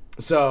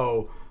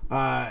 So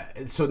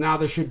now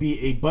there should be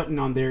a button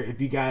on there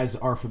if you guys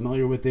are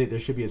familiar with it. There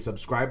should be a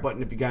subscribe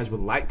button if you guys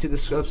would like to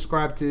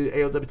subscribe to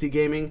ALWT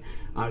Gaming.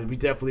 We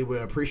definitely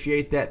would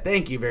appreciate that.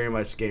 Thank you very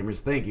much, gamers.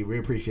 Thank you. We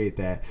appreciate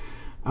that.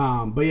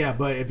 But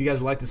if you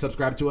guys would like to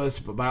subscribe to us,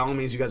 by all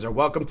means, you guys are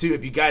welcome to.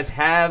 If you guys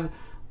have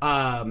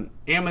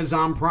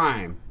Amazon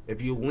Prime,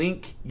 if you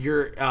link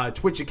your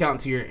Twitch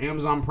account to your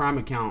Amazon Prime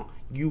account,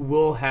 you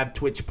will have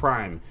Twitch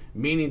Prime,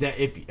 meaning that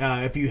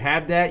if you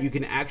have that, you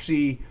can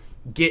actually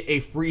get a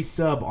free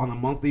sub on a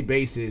monthly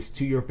basis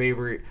to your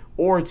favorite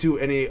or to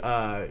any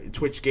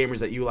Twitch gamers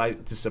that you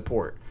like to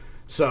support.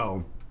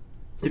 So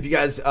if you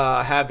guys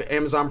have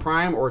Amazon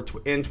Prime or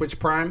Twitch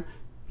Prime,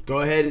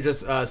 go ahead and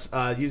just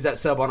use that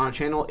sub on our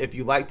channel if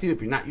you like to.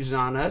 If you're not using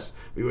it on us,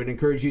 we would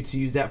encourage you to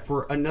use that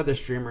for another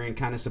streamer and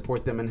kind of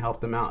support them and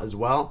help them out as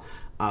well.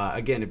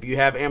 Again, if you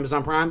have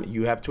Amazon Prime,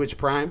 you have Twitch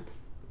Prime,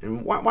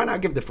 and why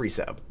not give the free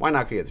sub? Why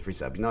not give the free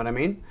sub? You know what I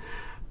mean?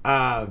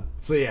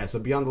 So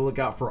be on the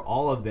lookout for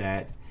all of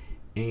that,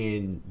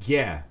 and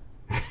yeah.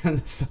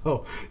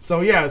 so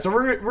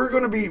we're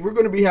gonna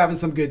be having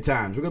some good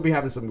times. We're gonna be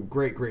having some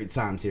great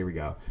times. Here we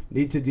go.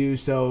 Need to do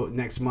so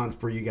next month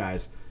for you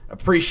guys.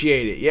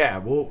 Appreciate it. Yeah,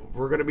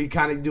 we're gonna be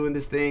kind of doing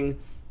this thing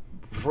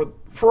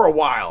for a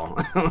while.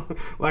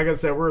 Like I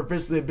said, we're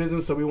officially a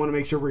business, so we want to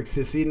make sure we're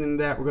succeeding in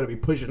that. We're gonna be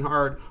pushing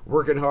hard,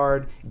 working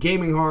hard,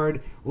 gaming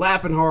hard,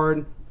 laughing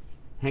hard,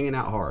 hanging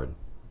out hard.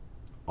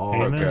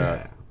 All of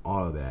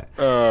that.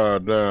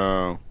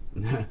 Oh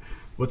no.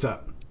 What's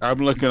up? I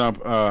was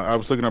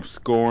looking up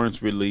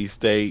Scorn's release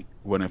date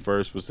when it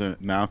first was in.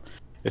 Now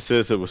it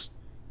says it was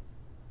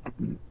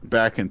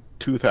back in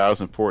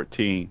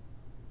 2014.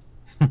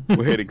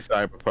 We're hitting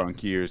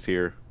cyberpunk years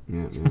here.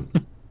 Yeah.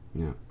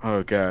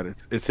 Oh god,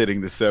 it's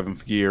hitting the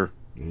 7th year.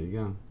 There you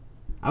go.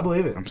 I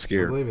believe it. I'm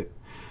scared. I believe it.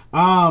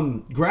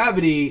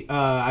 Gravity.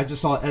 I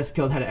just saw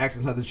S-Killed had an X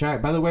inside the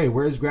chat. By the way,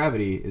 where's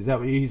Gravity? Is that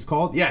what he's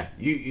called? Yeah.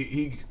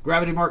 He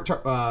Gravity Mark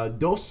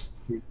Dos.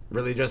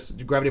 Really,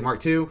 just Gravity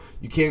Mark II.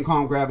 You can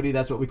call him Gravity.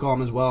 That's what we call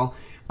him as well.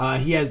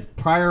 He has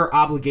prior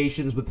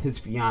obligations with his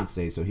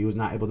fiance, so he was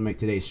not able to make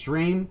today's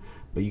stream.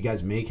 But you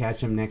guys may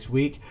catch him next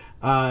week.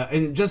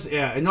 And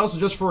also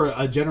just for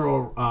a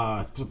general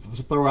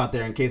throw out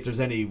there in case there's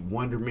any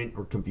wonderment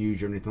or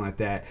confusion or anything like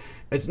that.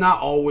 It's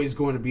not always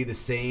going to be the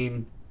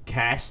same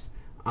cast.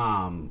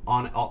 on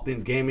All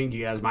Things Gaming.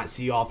 You guys might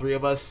see all three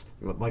of us,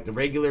 like the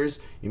regulars.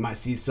 You might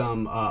see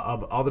some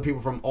of other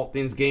people from All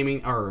Things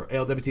Gaming or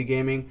ALWT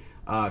Gaming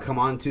come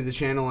on to the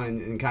channel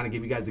and kind of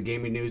give you guys the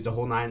gaming news, the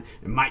whole nine.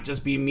 It might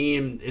just be me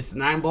and It's the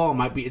Nine Ball. It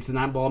might be It's the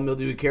Nine Ball,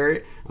 Mildew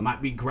Carrot. It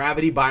might be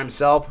Gravity by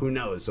himself. Who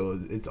knows? So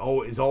it's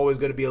always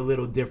going to be a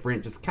little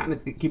different. Just kind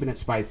of keeping it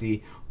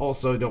spicy.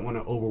 Also, don't want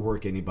to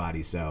overwork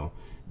anybody. So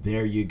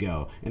there you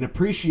go. And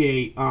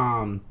appreciate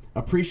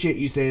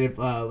you saying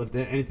if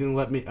anything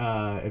let me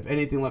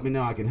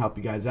know. I can help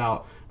you guys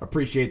out.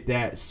 Appreciate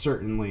that,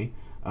 certainly.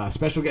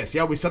 Special guests.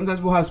 Yeah,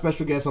 sometimes we'll have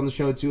special guests on the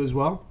show too as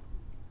well,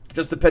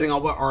 just depending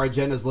on what our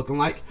agenda is looking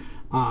like.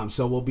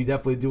 So we'll be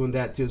definitely doing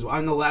that too as well.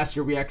 I know last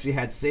year we actually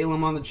had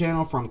Salem on the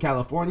channel from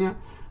California.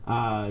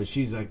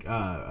 She's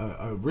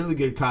a really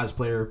good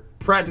cosplayer.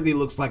 Practically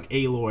looks like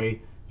Aloy.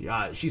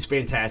 She's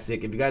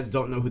fantastic. If you guys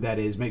don't know who that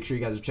is, make sure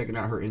you guys are checking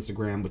out her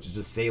Instagram, which is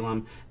just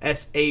Salem,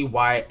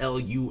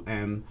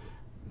 Saylum.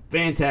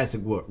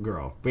 Fantastic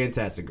girl.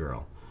 Fantastic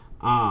girl.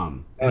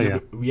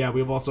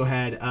 We've also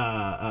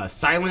had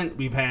Silent.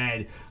 We've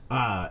had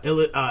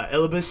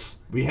Illibus.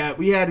 We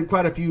had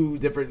quite a few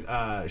different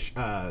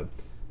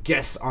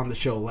guests on the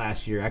show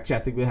last year. Actually, I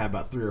think we had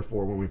about 3 or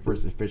 4 when we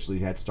first officially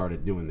had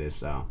started doing this.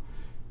 So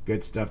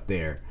good stuff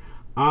there.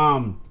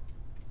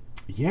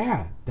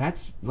 Yeah,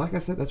 that's, like I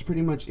said, that's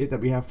pretty much it that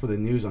we have for the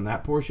news on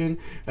that portion.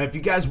 If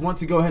you guys want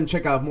to go ahead and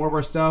check out more of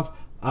our stuff,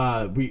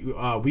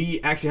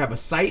 we actually have a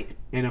site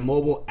and a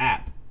mobile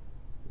app.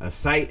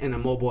 So,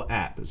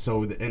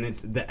 and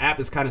the app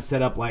is kind of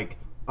set up like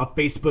a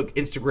Facebook,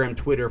 Instagram,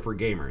 Twitter for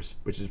gamers,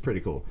 which is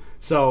pretty cool.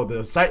 So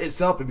the site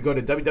itself, if you go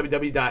to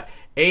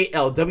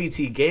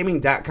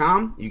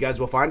www.alwtgaming.com, you guys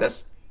will find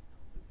us.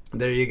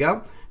 There you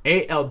go.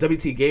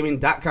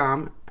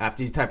 alwtgaming.com.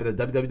 After you type in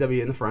the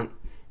www in the front,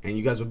 and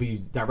you guys will be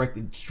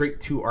directed straight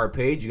to our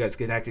page. You guys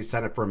can actually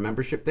sign up for a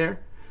membership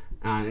there.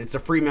 It's a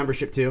free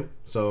membership too,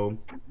 so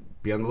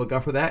be on the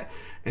lookout for that.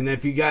 And then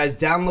if you guys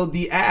download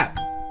the app,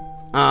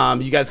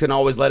 you guys can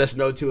always let us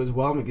know too as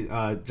well. We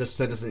can, just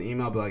send us an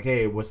email, be like,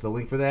 hey, what's the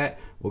link for that?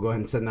 We'll go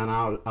ahead and send that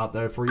out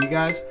there for you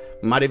guys.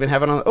 Might even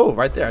have it on. Oh,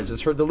 right there. I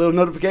just heard the little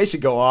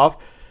notification go off.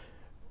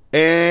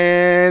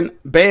 And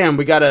bam,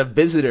 we got a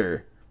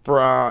visitor.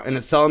 And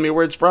it's telling me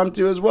where it's from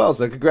too as well.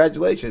 So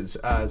congratulations.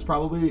 It's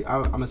probably,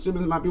 I'm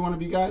assuming it might be one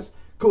of you guys.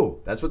 Cool.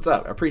 That's what's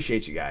up. I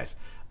appreciate you guys.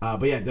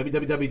 But yeah,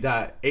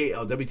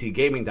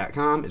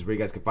 www.alwtgaming.com is where you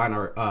guys can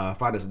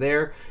find us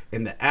there.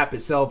 And the app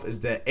itself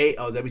is the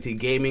ALWT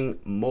Gaming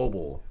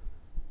Mobile.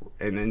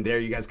 And then there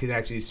you guys can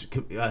actually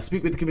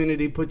speak with the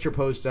community, put your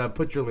posts up,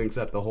 put your links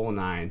up, the whole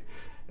nine.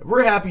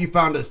 We're happy you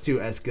found us too,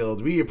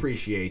 S-Guild. We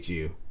appreciate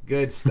you.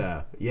 Good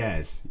stuff.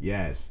 Yes.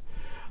 Yeah.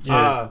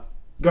 Go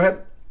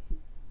ahead.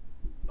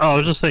 Oh, I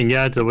was just saying,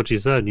 yeah, to what you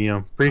said.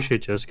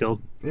 Appreciate you,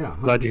 S-Guild. Yeah,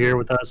 100%. Glad you're here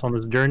with us on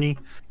this journey.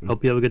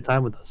 Hope you have a good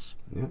time with us.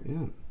 Yeah.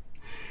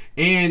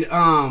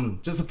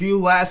 And just a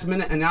few last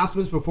minute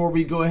announcements before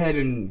we go ahead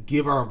and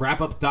give our wrap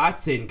up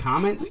thoughts and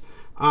comments.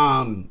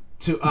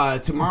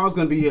 Tomorrow's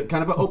going to be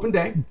kind of an open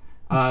day.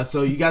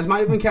 So you guys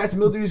might even catch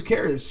Mildew's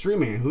Carrot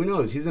streaming. Who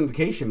knows? He's in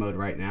vacation mode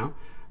right now.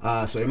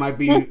 So he might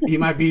be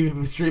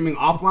streaming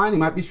offline. He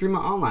might be streaming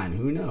online.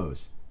 Who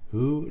knows? Be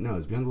on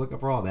the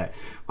lookout for all that.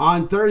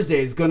 On Thursday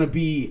is going to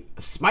be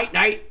Smite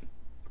Night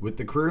with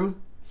the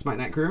crew. Smite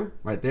Night crew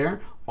right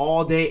there.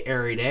 All day,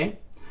 every day.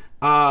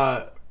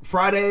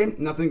 Friday,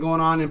 nothing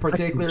going on in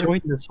particular. I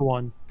enjoyed this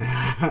one.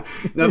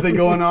 Nothing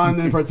going on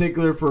in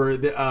particular for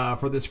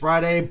this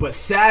Friday. But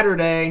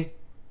Saturday,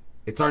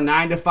 it's our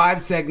 9 to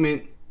 5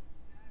 segment.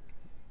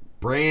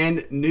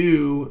 Brand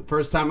new.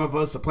 First time of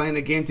us playing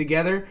a game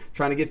together.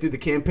 Trying to get through the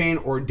campaign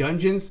or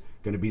dungeons.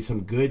 Going to be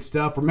some good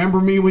stuff.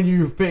 Remember me when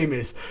you're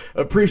famous.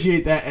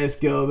 Appreciate that,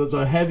 S-Guild. Those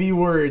are heavy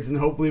words, and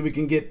hopefully we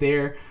can get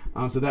there.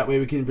 So that way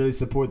we can really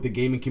support the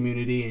gaming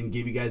community and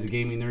give you guys the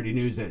gaming nerdy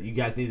news that you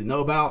guys need to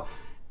know about.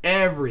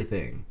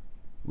 Everything.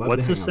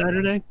 What's this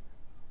Saturday?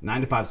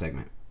 9 to 5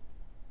 segment.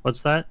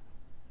 What's that?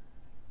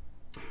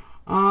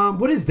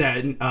 What is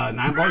that? 9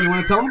 Ball, you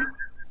want to tell them?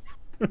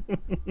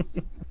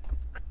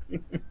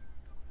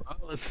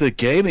 Well, it's the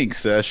gaming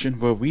session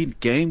where we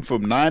game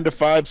from 9 to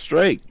 5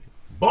 straight.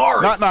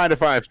 Bars. Not 9 to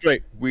 5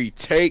 straight. We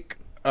take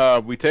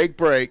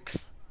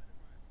breaks.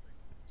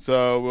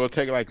 So we'll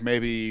take like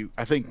maybe,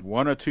 I think,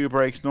 1 or 2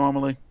 breaks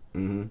normally.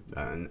 Mm-hmm.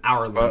 An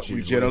hour lunch. But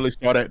we generally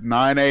start at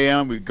 9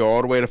 a.m. We go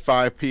all the way to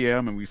 5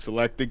 p.m. and we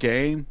select the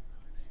game,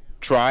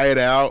 try it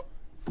out,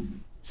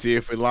 see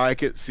if we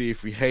like it, see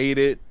if we hate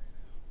it,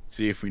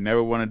 see if we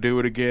never want to do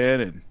it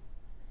again, and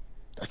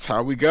that's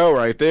how we go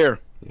right there.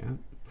 Yeah,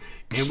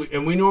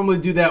 and we normally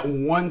do that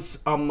once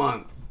a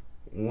month.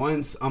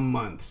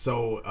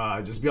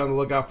 So just be on the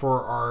lookout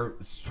for our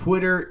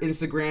Twitter,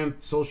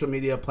 Instagram, social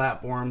media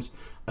platforms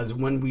as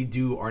when we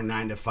do our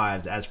 9 to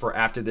 5s. As for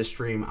after this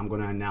stream, I'm going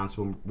to announce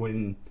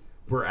when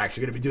we're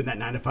actually going to be doing that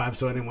 9 to 5,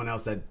 so anyone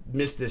else that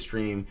missed this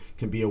stream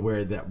can be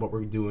aware that what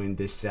we're doing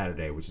this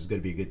Saturday, which is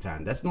going to be a good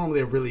time. That's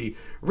normally a really,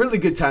 really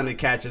good time to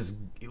catch us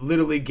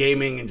literally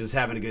gaming and just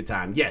having a good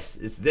time. Yes,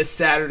 it's this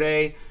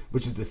Saturday,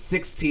 which is the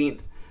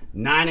 16th.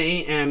 9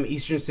 a.m.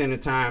 Eastern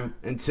Standard Time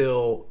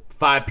until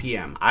 5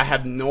 p.m. I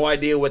have no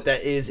idea what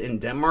that is in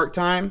Denmark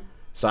time,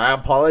 so I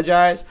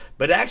apologize.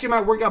 But it actually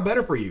might work out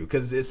better for you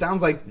because it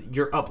sounds like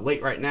you're up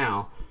late right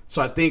now.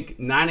 So I think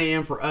 9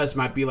 a.m. for us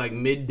might be like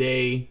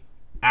midday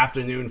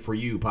afternoon for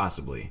you,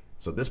 possibly.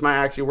 So this might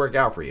actually work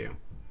out for you.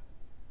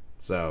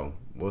 So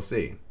we'll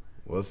see.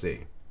 We'll see.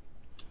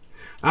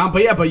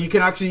 But you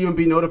can actually even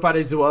be notified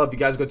as well if you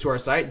guys go to our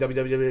site,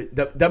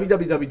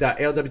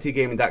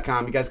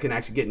 www.alwtgaming.com. You guys can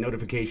actually get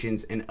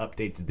notifications and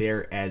updates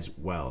there as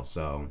well.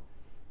 So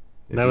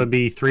that would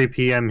be 3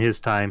 p.m. his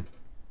time.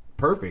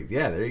 Perfect.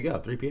 Yeah, there you go.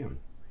 3 p.m.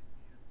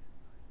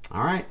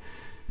 All right.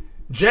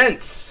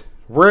 Gents,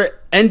 we're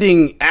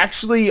ending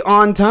actually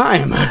on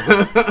time.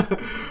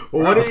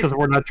 That's because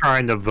we're not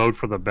trying to vote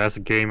for the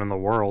best game in the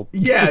world.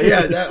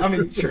 Yeah. I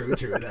mean, true.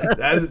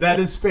 That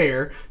is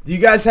fair. Do you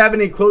guys have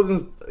any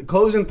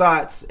closing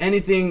thoughts?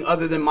 Anything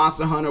other than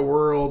Monster Hunter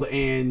World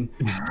and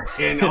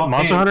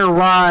Monster Hunter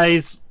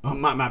Rise? Oh,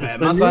 my bad.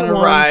 Monster Hunter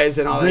Rise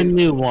and all that. The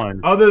new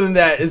one. Other than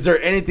that, is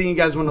there anything you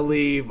guys want to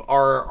leave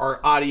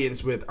our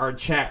audience with, our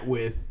chat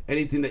with?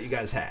 Anything that you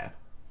guys have?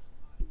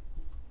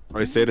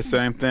 I say the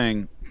same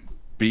thing.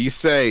 Be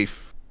safe.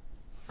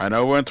 I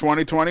know we're in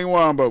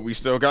 2021, but we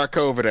still got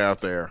COVID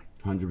out there.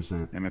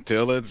 100%. And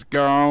until it's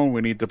gone,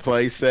 we need to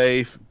play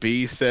safe,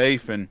 be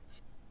safe, and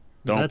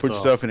don't put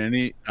yourself in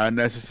any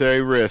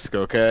unnecessary risk,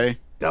 okay?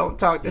 Don't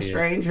talk to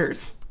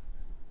strangers.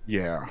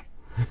 Yeah.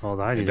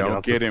 Well, and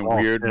don't get in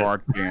weird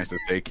marked pants that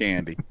say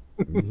candy.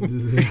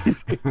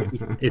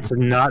 It's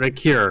not a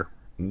cure.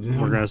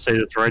 We're going to say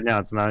this right now.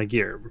 It's not a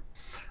cure.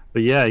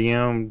 But yeah,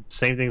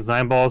 same thing as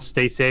 9 balls.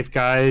 Stay safe,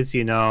 guys.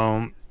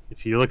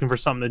 If you're looking for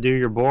something to do,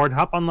 you're bored,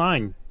 hop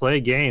online, play a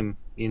game.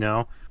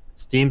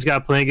 Steam's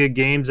got plenty of good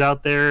games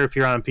out there. If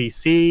you're on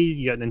PC,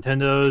 you got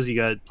Nintendo's, you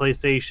got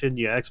PlayStation,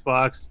 you got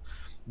Xbox.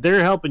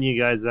 They're helping you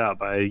guys out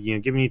by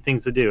giving you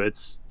things to do.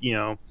 It's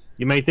you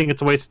may think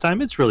it's a waste of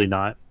time. It's really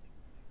not.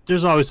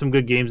 There's always some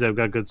good games that have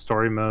got good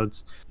story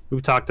modes.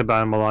 We've talked about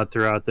them a lot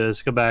throughout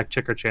this. Go back,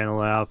 check our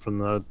channel out from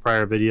the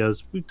prior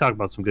videos. We've talked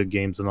about some good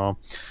games and all.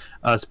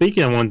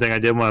 Speaking of one thing I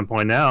did want to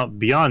point out,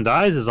 Beyond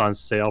Eyes is on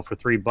sale for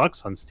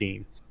 $3 on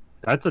Steam.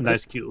 That's a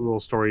nice, cute little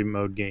story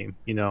mode game,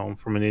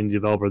 from an indie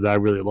developer that I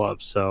really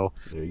love. So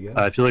there you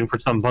go. If you're looking for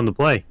something fun to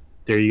play,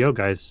 there you go,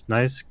 guys.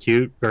 Nice,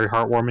 cute, very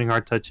heartwarming,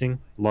 heart-touching.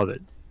 Love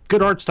it.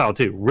 Good art style,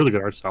 too. Really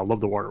good art style.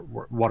 Love the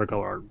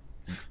watercolor art.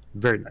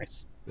 Very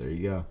nice. There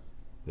you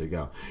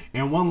go.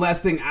 And one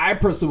last thing I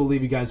personally will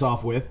leave you guys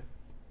off with.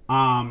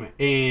 So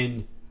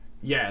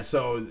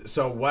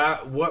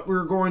what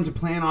we're going to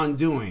plan on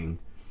doing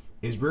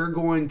is we're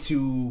going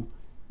to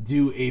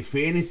do a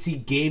fantasy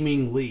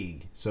gaming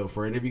league. So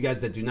for any of you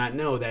guys that do not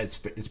know,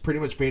 it's pretty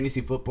much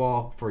fantasy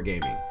football for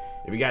gaming.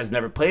 If you guys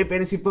never played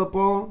fantasy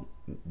football,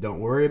 don't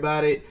worry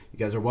about it. You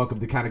guys are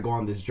welcome to kind of go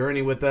on this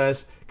journey with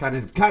us, kind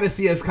of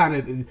see us kind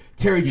of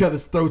tear each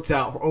other's throats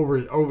out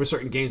over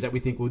certain games that we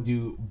think will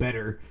do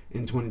better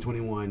in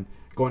 2021,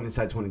 going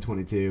inside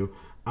 2022.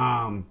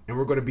 And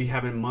we're going to be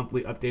having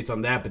monthly updates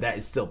on that, but that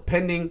is still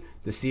pending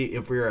to see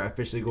if we are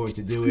officially going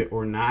to do it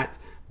or not.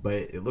 But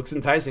it looks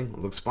enticing. It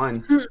looks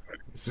fun. And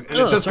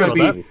it's just going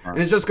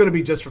to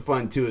be just for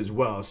fun too as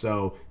well.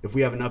 So if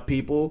we have enough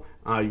people,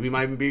 we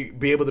might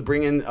be able to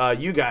bring in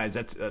you guys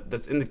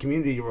that's in the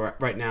community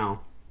right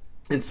now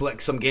and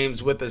select some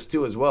games with us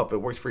too as well if it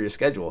works for your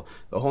schedule,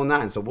 the whole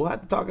nine. So we'll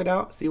have to talk it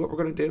out, see what we're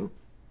going to do,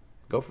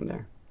 go from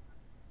there.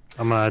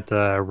 I'm going to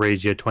have to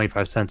raise you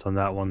 25 cents on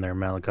that one there,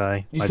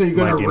 Malachi. You say you're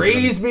going to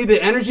raise me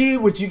the energy,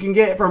 which you can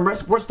get from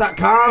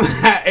RepSports.com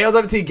at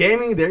ALWT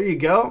Gaming. There you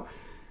go.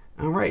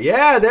 All right.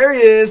 Yeah, there he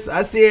is.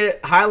 I see it.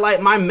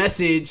 Highlight my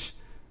message.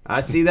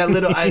 I see that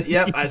little.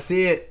 Yep, I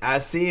see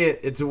it.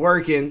 It's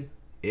working.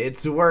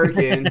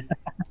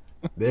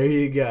 There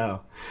you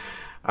go.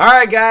 All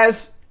right,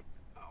 guys.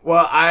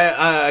 Well,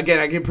 I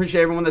can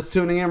appreciate everyone that's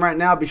tuning in right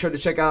now. Be sure to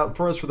check out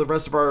for us for the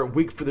rest of our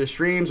week for the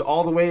streams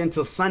all the way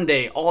until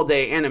Sunday, all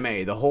day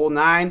anime, the whole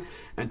nine.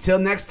 Until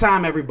next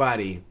time,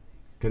 everybody.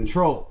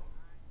 Control.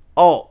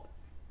 Alt.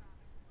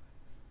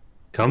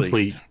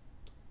 Complete.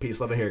 Peace,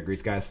 love, and hair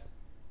grease, guys.